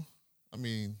 You know? I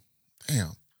mean,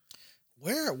 damn.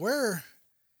 Where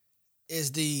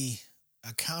is the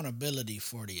accountability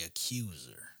for the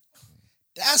accuser?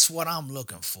 That's what I'm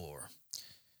looking for.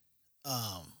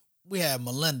 We had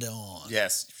Melinda on.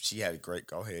 Yes, she had a great,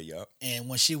 go ahead, yup. And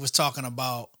when she was talking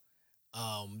about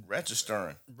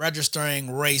registering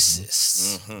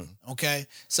racists. Okay.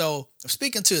 So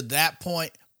speaking to that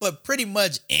point, but pretty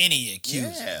much any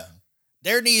accuser. Yeah.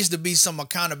 There needs to be some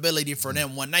accountability for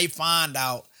them when they find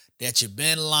out that you've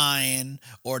been lying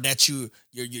or that you're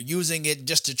using it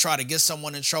just to try to get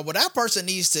someone in trouble. That person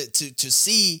needs to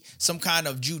see some kind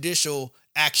of judicial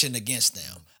action against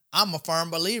them. I'm a firm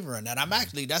believer in that.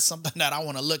 That's something that I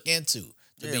want to look into.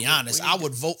 To be honest, I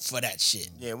would vote for that shit.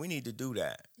 Yeah, we need to do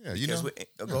that. Yeah, you know.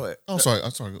 Go ahead. I'm sorry.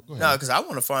 Go ahead. No, because I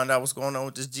want to find out what's going on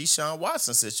with this Deshaun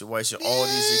Watson situation. Yeah. All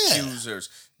these accusers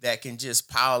that can just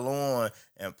pile on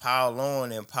and pile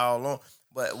on and pile on.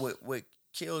 But what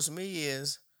kills me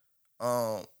is,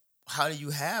 how do you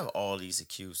have all these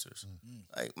accusers?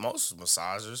 Like most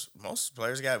massagers, most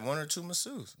players got 1 or 2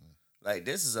 masseuses. Like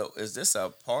is this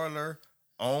a parlor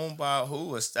owned by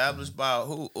who, established by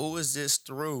who? Who is this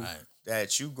through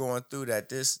that you going through that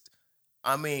this?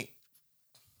 I mean,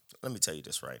 let me tell you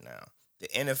this right now. The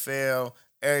NFL,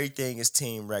 everything is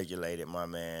team regulated, my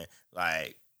man.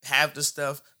 Like half the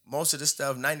stuff, most of the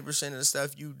stuff, 90% of the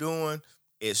stuff you doing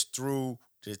is through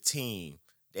the team.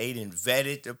 They done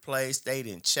vetted the place. They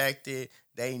done checked it.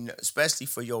 Especially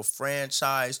for your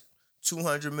franchise,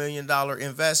 $200 million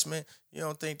investment. You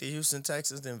don't think the Houston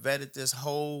Texans done vetted this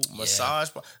whole massage?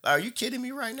 Are you kidding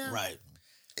me right now? Right.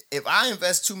 If I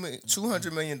invest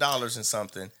 $200 million in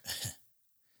something,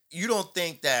 you don't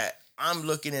think that I'm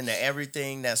looking into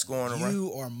everything that's going around?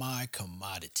 You are my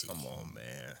commodity. Come on,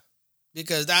 man.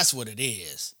 Because that's what it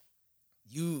is.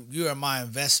 You are my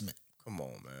investment. Come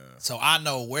on, man. So I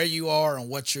know where you are and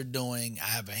what you're doing. I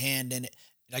have a hand in it.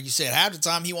 Like you said, half the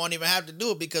time he won't even have to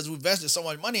do it because we invested so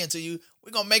much money into you.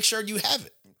 We're going to make sure you have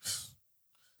it.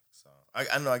 So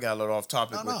I know I got a little off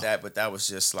topic with that, but that was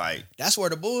just like... That's where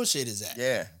the bullshit is at.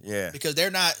 Yeah. Because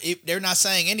they're not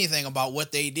saying anything about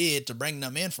what they did to bring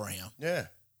them in for him. Yeah.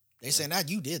 They say,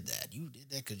 you did that. You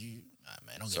did that because you...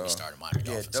 man, don't get me started.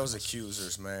 Those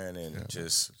accusers, man, and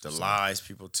just the lies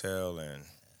people tell and...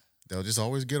 They'll just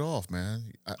always get off,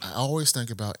 man. I always think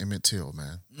about Emmett Till,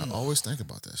 man. I always think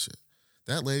about that shit.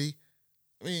 That lady,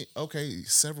 I mean, okay,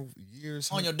 several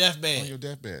years on your deathbed. On your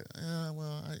deathbed.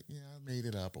 Well, I made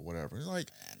it up or whatever. It's like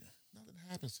nothing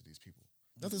happens to these people.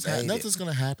 Nothing's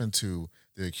gonna happen to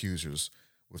the accusers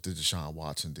with the Deshaun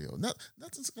Watson deal.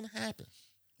 Nothing's gonna happen.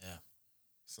 Yeah.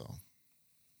 So,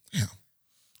 yeah.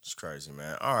 It's crazy,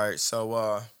 man. All right, so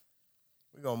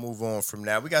we're gonna move on from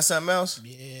that. We got something else?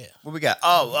 Yeah. What we got?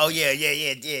 Oh yeah.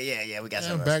 We got Man,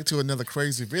 something back to another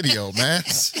crazy video, man.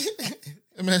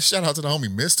 Hey, man, shout out to the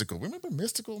homie Mystical. Remember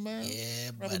Mystical, man? Yeah,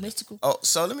 Rapper buddy. Mystical? else. Oh,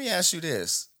 so let me ask you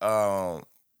this.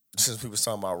 Since we was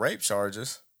talking about rape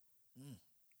charges,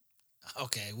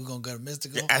 Okay, we're gonna go to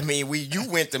Mystical. I mean, you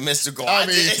went to Mystical. I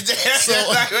mean, did. so-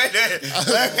 wait a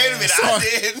minute, I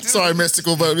did. Sorry,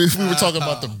 Mystical, but if we were talking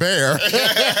about the bear.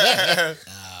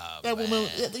 Oh, That woman,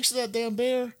 you see that damn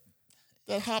bear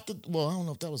that hopped, well, I don't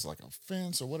know if that was like a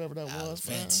fence or whatever that was,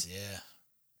 fence, man. yeah.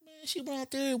 Man, she went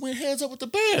out there and went heads up with the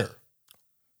bear.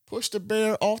 Pushed the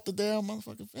bear off the damn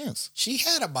motherfucking fence. She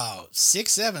had about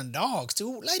 6, 7 dogs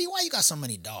too. Lady, why you got so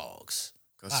many dogs?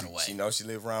 By the way, She knows she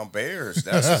live around bears.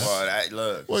 That's why.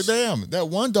 Look. Well, damn, that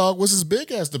one dog was as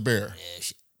big as the bear. yeah,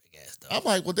 she big ass dog. I'm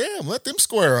like, well, damn, let them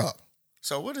square up.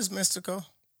 So what is Mystical?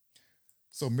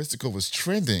 So Mystical was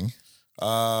trending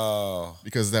Oh,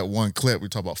 because of that one clip we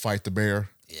talk about fight the bear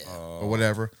Yeah, or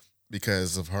whatever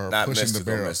because of her not pushing Mystical.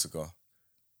 the bear. Mystical.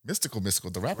 Mystical.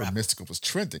 The rapper Mystical was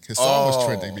trending. His song was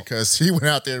trending because he went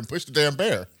out there and pushed the damn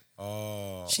bear.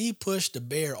 Oh, she pushed the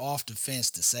bear off the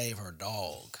fence to save her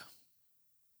dog.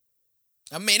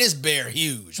 I mean, this bear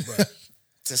huge, bro.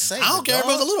 to save. I don't the care if it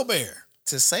was dog? a little bear.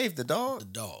 To save the The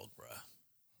dog. dog, bro.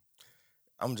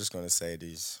 I'm just gonna say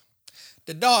these.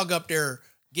 The dog up there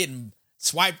getting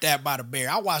swiped at by the bear.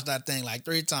 I watched that thing like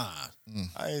 3 times,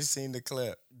 I ain't seen the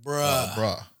clip. bruh.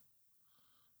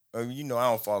 Bruh. You know I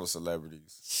don't follow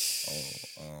celebrities.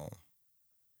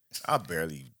 I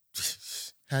barely.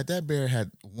 Had that bear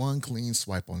had one clean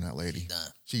swipe on that lady,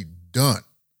 Done. she done.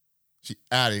 She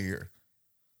out of here.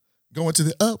 Going to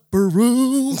the upper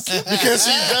room because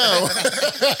she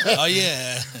done. Oh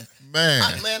yeah.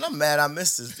 Man. Man, I'm mad I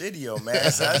missed this video, man.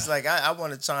 So it's like I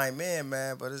want to chime in,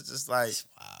 man, but it's just like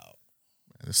Wow.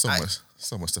 There's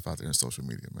so much stuff out there in social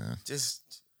media, man. just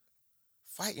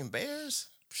fighting bears.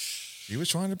 She was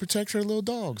trying to protect her little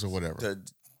dogs or whatever.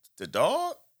 The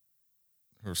dog.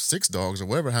 Her 6 dogs or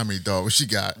whatever, how many dogs she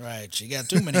got. Right. She got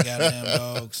too many goddamn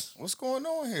dogs. What's going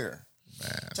on here?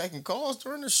 Man. Taking calls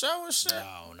during the show and shit.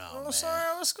 No, You know what I'm man.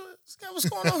 saying? What's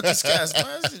going on with these cats,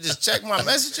 man? Just check my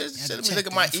messages. You had to Let me look check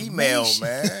at my the email, information.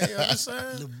 man. You know what I'm A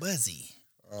saying? little buzzy.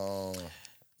 Oh,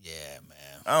 Yeah, man.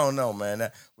 I don't know, man.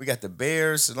 We got the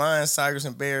bears, the lions, tigers,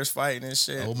 and bears fighting and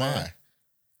shit. Oh man.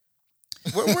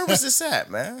 my. Where was this at,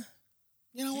 man?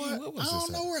 You know Yeah, what? what was I this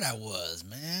don't at? know where that was,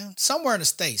 man. Somewhere in the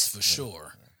States for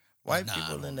sure. White Nah, I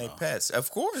people don't and their know. pets.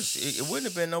 Of course, it wouldn't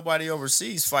have been nobody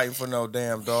overseas fighting for no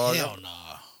damn dog. Hell no.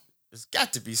 There's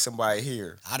got to be somebody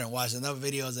here. I done watched enough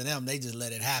videos of them. They just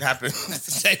let it happen. Happen.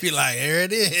 They be like, here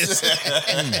it is.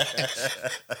 I'm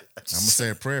gonna say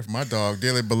a prayer for my dog,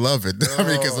 dearly beloved. I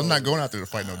mean, because I'm not going out there to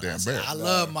fight no damn bear. I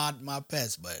love my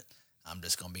pets, but I'm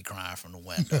just gonna be crying from the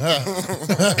window.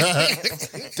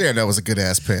 Damn, that was a good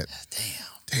ass pet. Damn.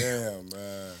 Damn,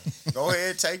 man. Go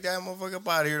ahead, take that motherfucker up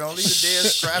out of here. Don't leave the dead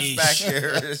scraps back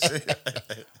here.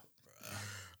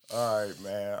 All right,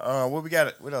 man. What we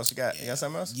got? What else you got? You got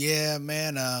something else? Yeah,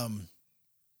 man.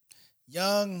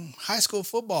 Young high school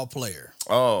football player.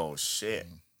 Oh shit.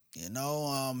 You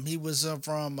know, he was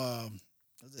from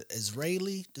was it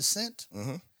Israeli descent.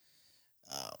 Mhm.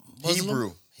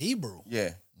 Muslim? Hebrew.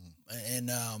 Yeah.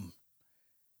 And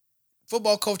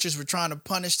football coaches were trying to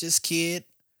punish this kid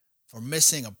for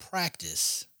missing a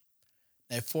practice.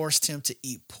 They forced him to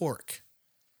eat pork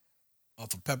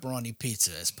off a pepperoni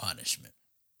pizza as punishment.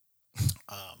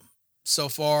 So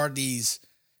far, these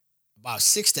about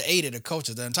 6 to 8 of the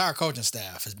coaches, the entire coaching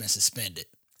staff has been suspended.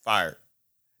 Fired.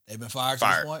 They've been fired to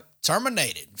Fired. this point.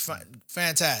 Terminated.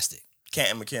 Fantastic.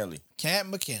 Canton McKinley. Camp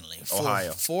McKinley for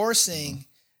Ohio. forcing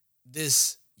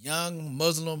this young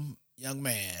Muslim young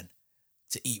man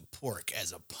to eat pork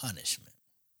as a punishment.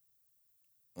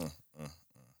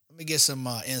 Let me get some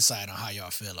insight on how y'all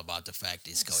feel about the fact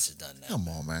these coaches done that. Come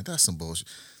on, man. That's some bullshit.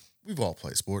 We've all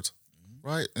played sports,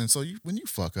 right? And so when you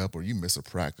fuck up or you miss a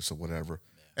practice or whatever,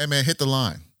 hey, man, hit the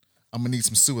line. I'm going to need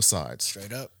some suicides,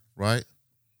 Straight up. right?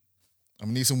 I'm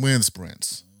going to need some wind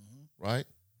sprints, right?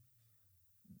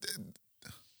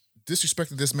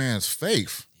 Disrespecting this man's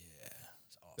faith.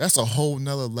 That's a whole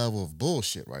nother level of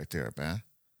bullshit right there, man.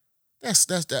 That's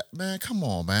that, man. Come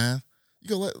on, man. You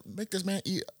gonna make this man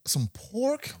eat some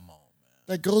pork? Come on, man.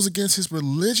 That goes against his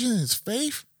religion, his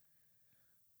faith.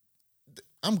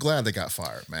 I'm glad they got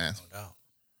fired, man. No doubt.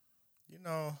 You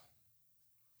know,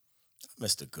 I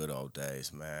miss the good old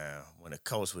days, man. When a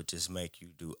coach would just make you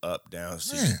do up, down,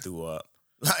 so you Man. threw up.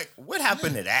 Like, what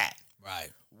happened to that?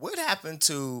 Right. What happened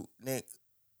to Nick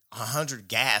 100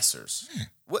 gassers?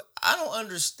 What I don't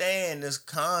understand this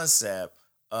concept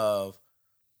of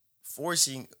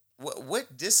forcing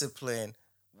what discipline,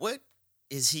 what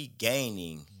is he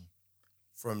gaining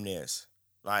from this?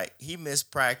 Like, he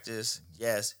missed practice.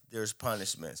 Yes, there's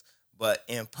punishments. But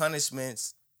in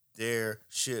punishments, there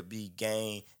should be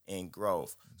gain and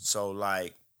growth. So,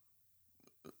 like,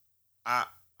 I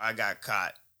got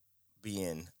caught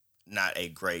being not a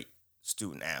great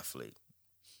student athlete.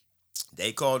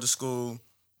 They called the school,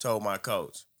 told my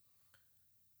coach.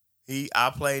 I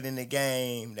played in the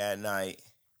game that night,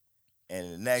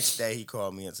 and the next day he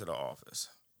called me into the office.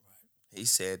 He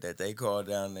said that they called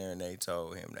down there and they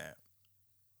told him that.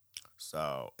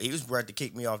 So he was ready to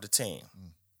kick me off the team.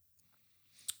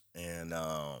 And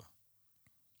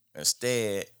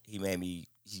instead, he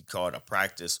called a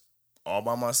practice all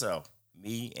by myself,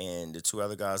 me and the 2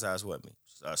 other guys that was with me,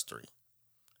 us 3.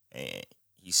 And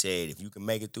he said, if you can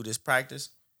make it through this practice,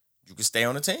 you can stay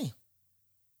on the team.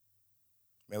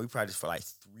 Man, we practiced for like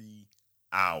 3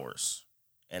 hours.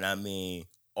 And I mean,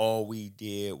 all we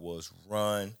did was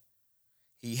run.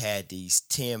 He had these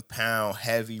 10-pound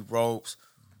heavy ropes,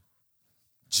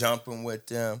 jumping with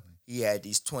them. He had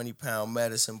these 20-pound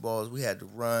medicine balls. We had to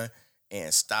run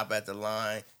and stop at the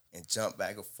line and jump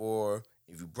back and forth.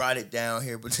 If you brought it down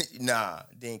here, but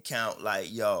didn't count.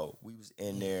 Like, yo, we was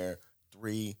in there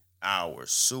 3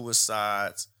 hours.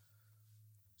 Suicides,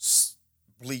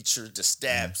 bleachers, the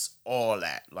steps, all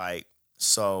that. Like,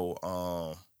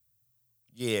 so,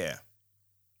 yeah.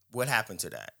 What happened to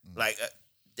that? Like,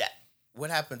 what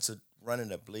happened to running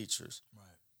the bleachers? Right.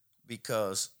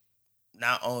 Because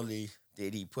not only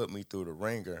did he put me through the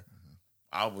ringer,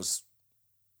 I was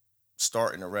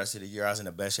starting the rest of the year. I was in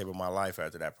the best shape of my life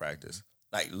after that practice.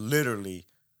 Like, literally,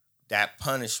 that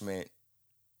punishment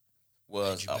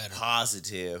was a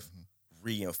positive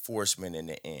reinforcement in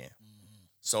the end.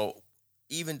 So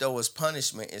even though it's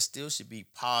punishment, it still should be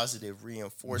positive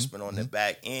reinforcement on the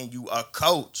back end. You a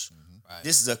coach. Right.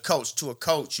 This is a coach to a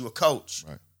coach. You a coach.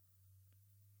 Right.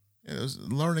 Yeah, it was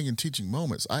learning and teaching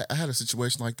moments. I had a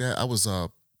situation like that. I was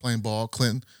playing ball,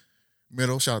 Clinton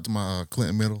Middle. Shout out to my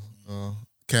Clinton Middle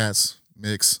cats,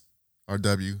 Mix,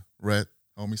 RW, Red,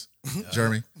 homies,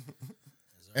 Jeremy.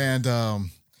 And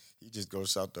You just go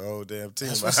shout the whole damn team.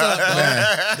 That's what's up,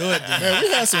 man. Do it, man, we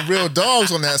had some real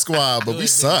dogs on that squad, but we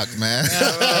sucked, man.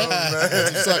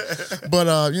 We sucked.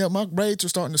 But my grades were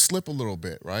starting to slip a little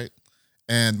bit, right?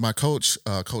 And my coach,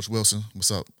 Coach Wilson,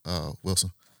 what's up,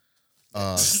 Wilson?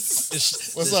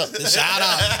 What's up? The shout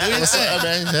out. What's up,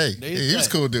 man? Hey, he was a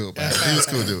cool dude, man. He was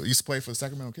a cool dude. He used to play for the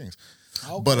Sacramento Kings.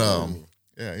 But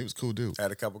yeah, he was a cool dude.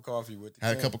 Had a cup of coffee with the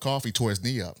Had team. a cup of coffee, tore his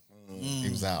knee up. He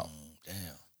was out.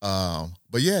 Damn.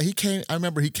 But yeah, I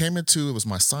remember he came into, it was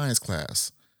my science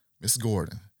class, Miss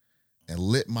Gordon, and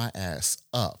lit my ass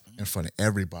up in front of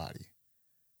everybody.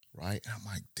 Right? And I'm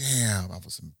like, damn, I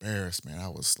was embarrassed, man. I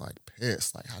was like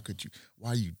pissed. Like,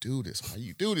 why you do this? Why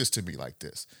you do this to me like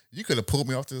this? You could have pulled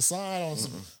me off to the side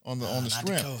on the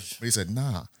sprint. But he said,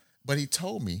 nah. But he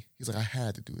told me, he's like, I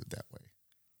had to do it that way.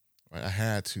 Right? I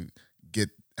had to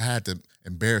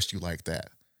embarrass you like that.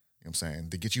 You know what I'm saying?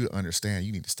 To get you to understand,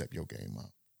 you need to step your game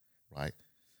up. Right?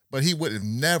 But he would have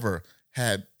never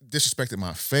had disrespected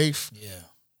my faith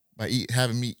by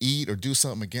having me eat or do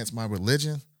something against my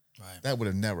religion. Right. That would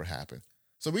have never happened.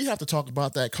 So we have to talk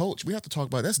about that coach. We have to talk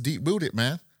about that's deep rooted,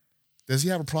 man. Does he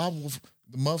have a problem with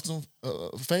the Muslim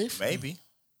faith? Maybe.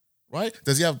 Right?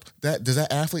 Does he have that? Does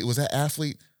that athlete? Was that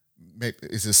athlete?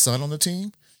 Is his son on the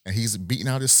team and he's beating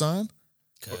out his son?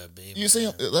 Could be. You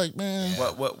see, like, man.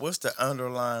 What's the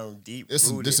underlying deep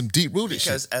rooted? There's some deep rooted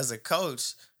because shit. as a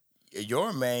coach,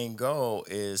 your main goal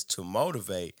is to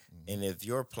motivate, and if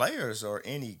your players are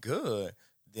any good,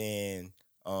 then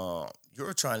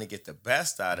you're trying to get the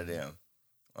best out of them.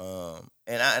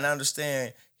 And I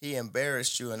understand he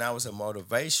embarrassed you, and that was a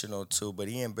motivational too, but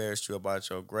he embarrassed you about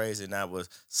your grades, and that was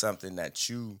something that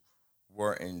you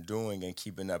weren't doing and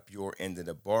keeping up your end of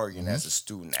the bargain as a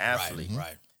student athlete.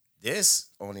 Right. This,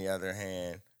 on the other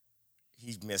hand,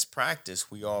 he missed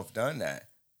practice. We all have done that.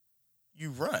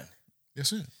 You run. Yes,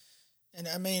 sir. And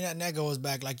I mean, and that goes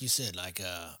back, like you said, like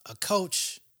a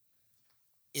coach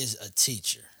is a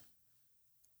teacher.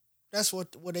 That's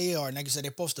what they are. And like you said,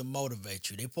 they're supposed to motivate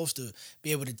you. They're supposed to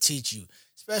be able to teach you,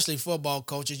 especially football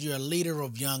coaches. You're a leader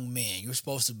of young men. You're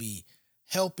supposed to be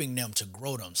helping them to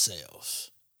grow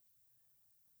themselves.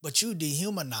 But you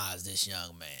dehumanize this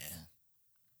young man.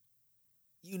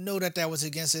 You know that was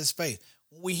against his faith.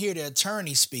 When we hear the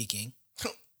attorney speaking,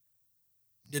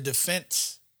 the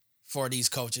defense for these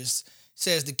coaches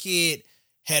says the kid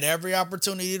had every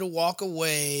opportunity to walk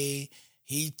away.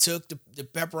 He took the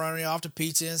pepperoni off the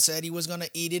pizza and said he was going to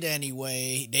eat it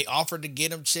anyway. They offered to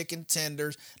get him chicken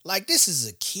tenders. Like, this is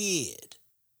a kid.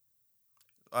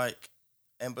 Like,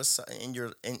 and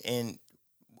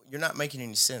you're not making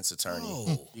any sense, attorney,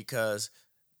 No. because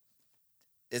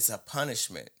it's a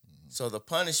punishment. So the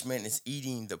punishment is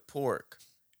eating the pork.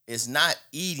 It's not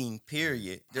eating.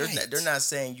 Period. They're not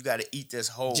saying you got to eat this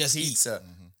whole Just pizza.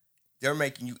 They're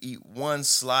making you eat one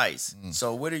slice.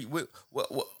 So what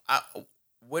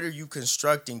are you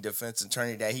constructing, defense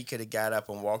attorney, that he could have got up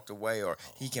and walked away, or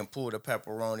he can pull the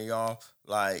pepperoni off?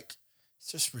 Like,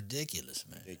 it's just ridiculous,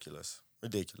 man.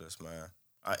 Ridiculous, man.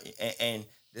 And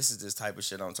this is this type of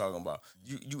shit I'm talking about.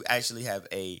 You actually have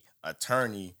a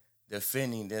attorney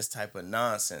defending this type of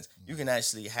nonsense. You can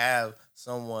actually have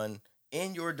someone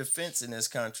in your defense in this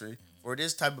country for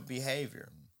this type of behavior.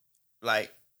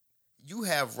 Like, you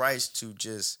have rights to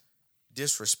just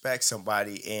disrespect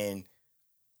somebody, and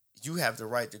you have the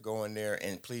right to go in there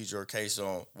and plead your case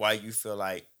on why you feel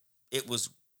like it was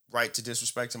right to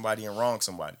disrespect somebody and wrong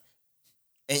somebody.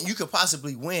 And you could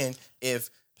possibly win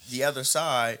if the other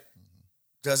side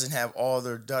doesn't have all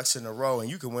their ducks in a row, and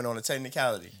you can win on a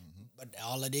technicality. But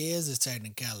all it is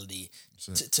technicality.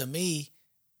 To me,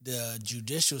 the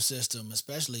judicial system,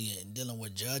 especially in dealing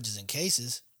with judges and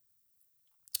cases,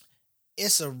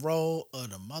 it's a roll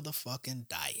of the motherfucking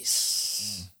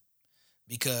dice.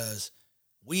 Because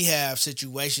we have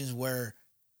situations where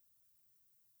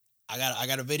I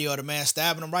got a video of the man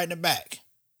stabbing him right in the back.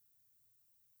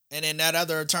 And then that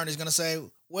other attorney's going to say,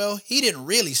 well, he didn't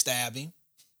really stab him.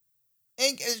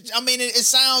 And, I mean, it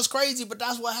sounds crazy, but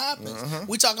that's what happens.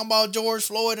 We talking about George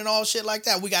Floyd and all shit like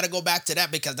that. We got to go back to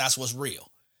that because that's what's real.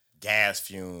 Gas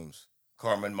fumes,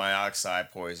 carbon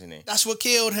monoxide poisoning. That's what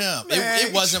killed him.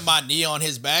 It wasn't my knee on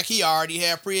his back. He already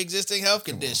had pre-existing health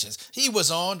conditions. He was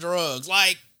on drugs.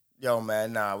 Like, yo,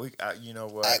 man, nah, you know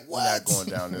what? Like, We're not going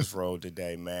down this road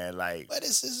today, man. Like, but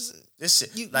this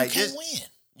shit, you like, can't win.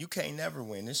 You can't never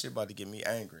win. This shit about to get me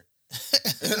angry.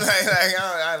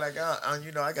 I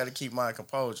got to keep my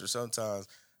composure. Sometimes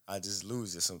I just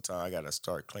lose it. Sometimes I got to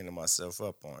start cleaning myself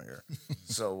up on here.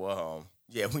 So,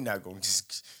 yeah, we're not going to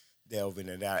just delve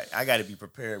into that. I got to be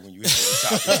prepared when you hit the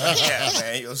topic like that,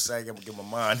 man. You'll say I'm going to get my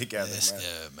mind together, That's man.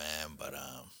 good, man. But,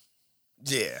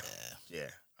 yeah.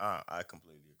 I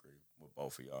completely agree with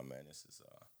both of y'all, man. This is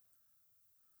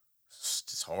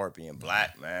it's hard being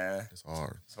black, man. It's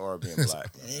hard. It's hard being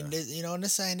black, man. and this, and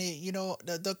this ain't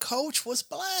it. The coach was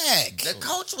black. The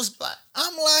coach was black.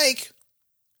 I'm like,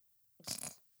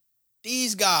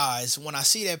 these guys, when I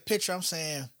see that picture, I'm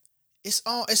saying,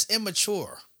 it's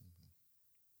immature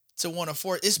to want to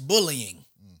force. It's bullying.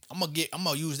 I'm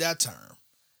gonna use that term.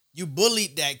 You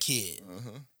bullied that kid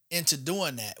into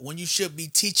doing that when you should be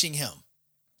teaching him.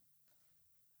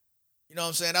 You know what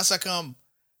I'm saying? That's how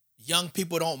young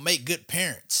people don't make good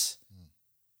parents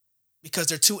because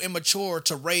they're too immature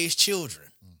to raise children.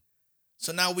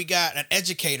 So now we got an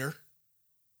educator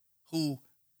who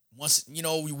once,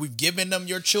 we've given them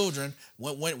your children.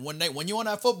 When you're on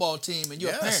that football team and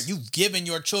you're a parent, you've given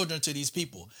your children to these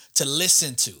people to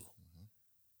listen to.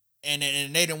 And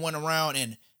they done went around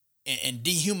and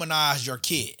dehumanized your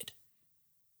kid.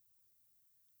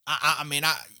 I mean,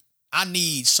 I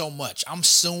need so much. I'm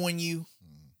suing you.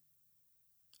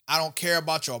 I don't care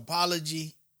about your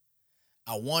apology.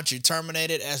 I want you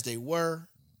terminated as they were.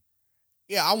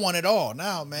 Yeah, I want it all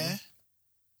now, man.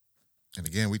 And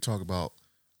again, we talk about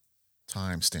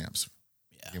timestamps.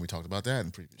 Yeah. Again, we talked about that in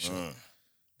the previous show. The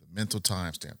mental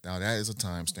timestamp. Now, that is a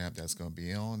timestamp that's going to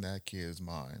be on that kid's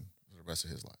mind for the rest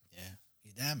of his life. Yeah,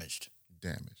 he's damaged.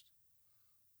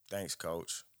 Thanks,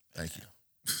 Coach. Thank you.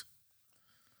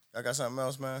 I got something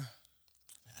else, man.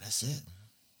 Yeah, that's it.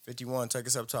 51, take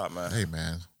us up top, man. Hey,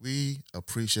 man, we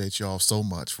appreciate y'all so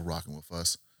much for rocking with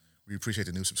us. We appreciate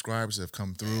the new subscribers that have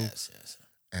come through. Yes.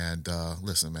 And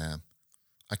listen, man,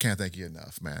 I can't thank you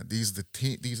enough, man. These are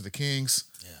the Kings.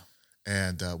 Yeah.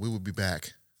 And we will be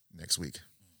back next week.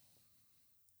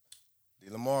 D.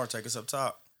 Lamar, take us up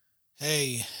top.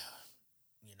 Hey,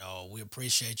 we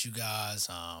appreciate you guys.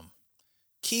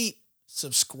 Keep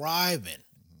subscribing.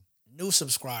 New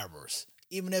subscribers.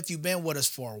 Even if you've been with us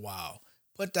for a while,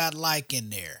 put that like in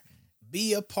there.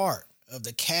 Be a part of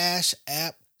the Cash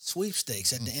App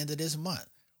sweepstakes at the end of this month.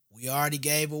 We already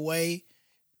gave away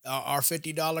our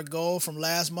 $50 goal from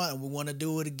last month, and we want to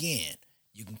do it again.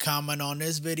 You can comment on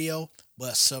this video,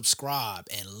 but subscribe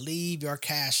and leave your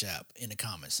Cash App in the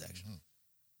comment section.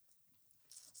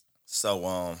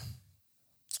 So,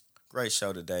 great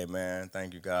show today, man.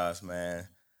 Thank you guys, man.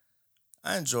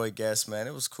 I enjoyed guests, man.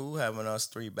 It was cool having us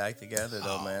three back together,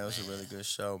 though, man. It was a really good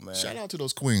show, man. Shout out to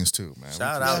those queens too, man.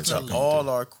 Shout out to all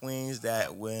our queens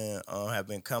that have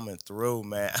been coming through,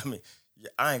 man. I mean,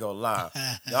 I ain't gonna lie,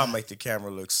 y'all make the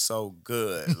camera look so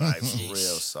good, like for real.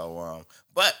 So,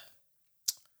 but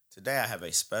today I have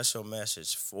a special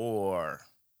message for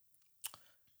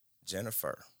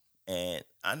Jennifer. And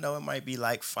I know it might be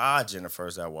like 5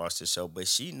 Jennifers that watch the show, but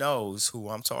she knows who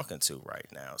I'm talking to right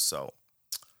now. So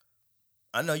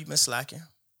I know you've been slacking.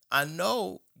 I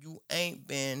know you ain't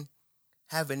been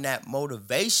having that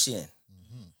motivation.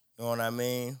 Mm-hmm. You know what I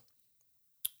mean?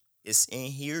 It's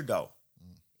in here, though.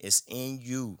 It's in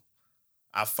you.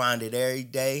 I find it every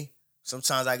day.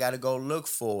 Sometimes I got to go look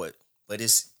for it, but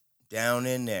it's down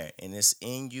in there, and it's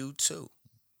in you, too.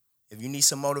 If you need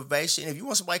some motivation, if you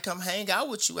want somebody to come hang out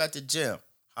with you at the gym,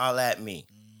 holla at me.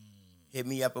 Hit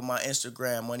me up on my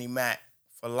Instagram, Money Mac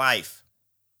for life.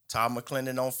 Todd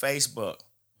McClendon on Facebook.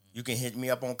 You can hit me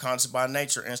up on Conscious by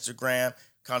Nature Instagram,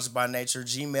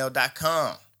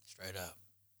 consciousbynature@gmail.com. Straight up.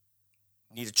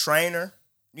 Need a trainer?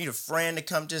 Need a friend to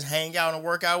come just hang out and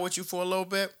work out with you for a little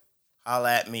bit?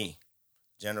 Holla at me.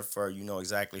 Jennifer, you know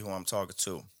exactly who I'm talking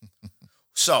to.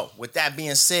 So, with that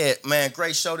being said, man,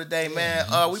 great show today, man.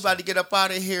 We about to get up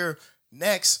out of here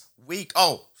next week.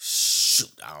 Oh, shoot,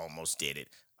 I almost did it.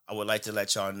 I would like to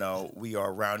let y'all know we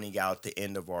are rounding out the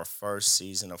end of our first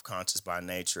season of Conscious by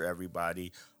Nature,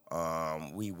 everybody.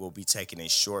 We will be taking a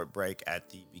short break at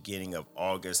the beginning of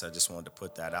August. I just wanted to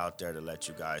put that out there to let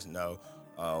you guys know.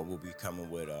 We'll be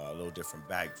coming with a little different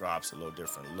backdrops, a little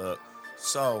different look.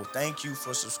 So, thank you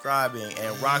for subscribing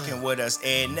and rocking with us.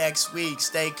 And next week,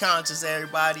 stay conscious,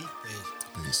 everybody.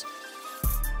 Peace.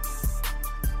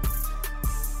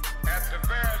 At the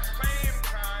very same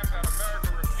time that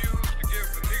America refused to give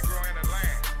the Negro any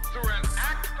land, through an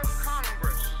act of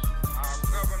Congress, our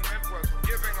government was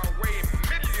giving away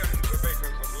millions of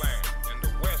acres of land in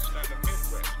the West and the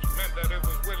Midwest. It meant that it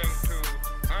was willing to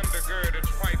undergird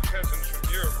its white peasants from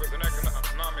Europe with an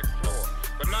economic floor.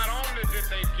 But not only did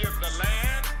they give the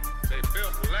land, they built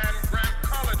land-grant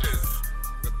colleges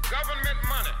with government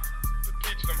money to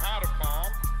teach them how to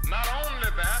farm. Not only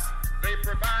that, they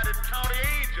provided county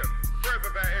agents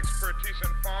further their expertise in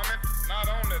farming. Not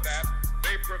only that,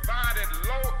 they provided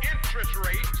low interest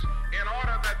rates in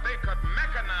order that they could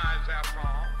mechanize their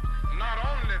farm. Not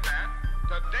only that,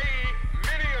 today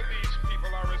many of these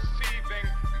people are receiving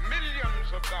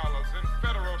millions of dollars in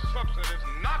federal subsidies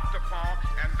not to farm,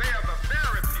 and they are the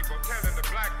very people telling the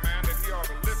black man that he ought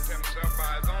to lift himself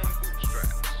by his own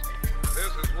bootstraps.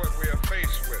 This is what we are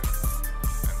faced with,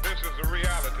 and this is the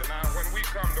reality. Now, when we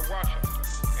come to Washington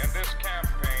in this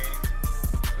campaign,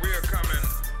 we are coming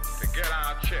to get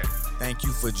our check. Thank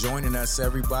you for joining us,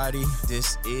 everybody.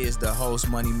 This is the host,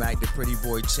 Money Mac, the Pretty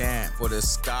Boy Champ, for the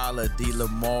Scholar D.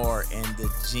 Lamar and the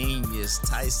genius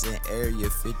Tyson Area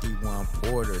 51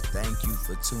 Porter. Thank you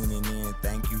for tuning in.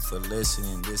 Thank you for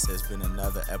listening. This has been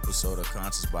another episode of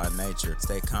Conscious by Nature.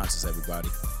 Stay conscious, everybody.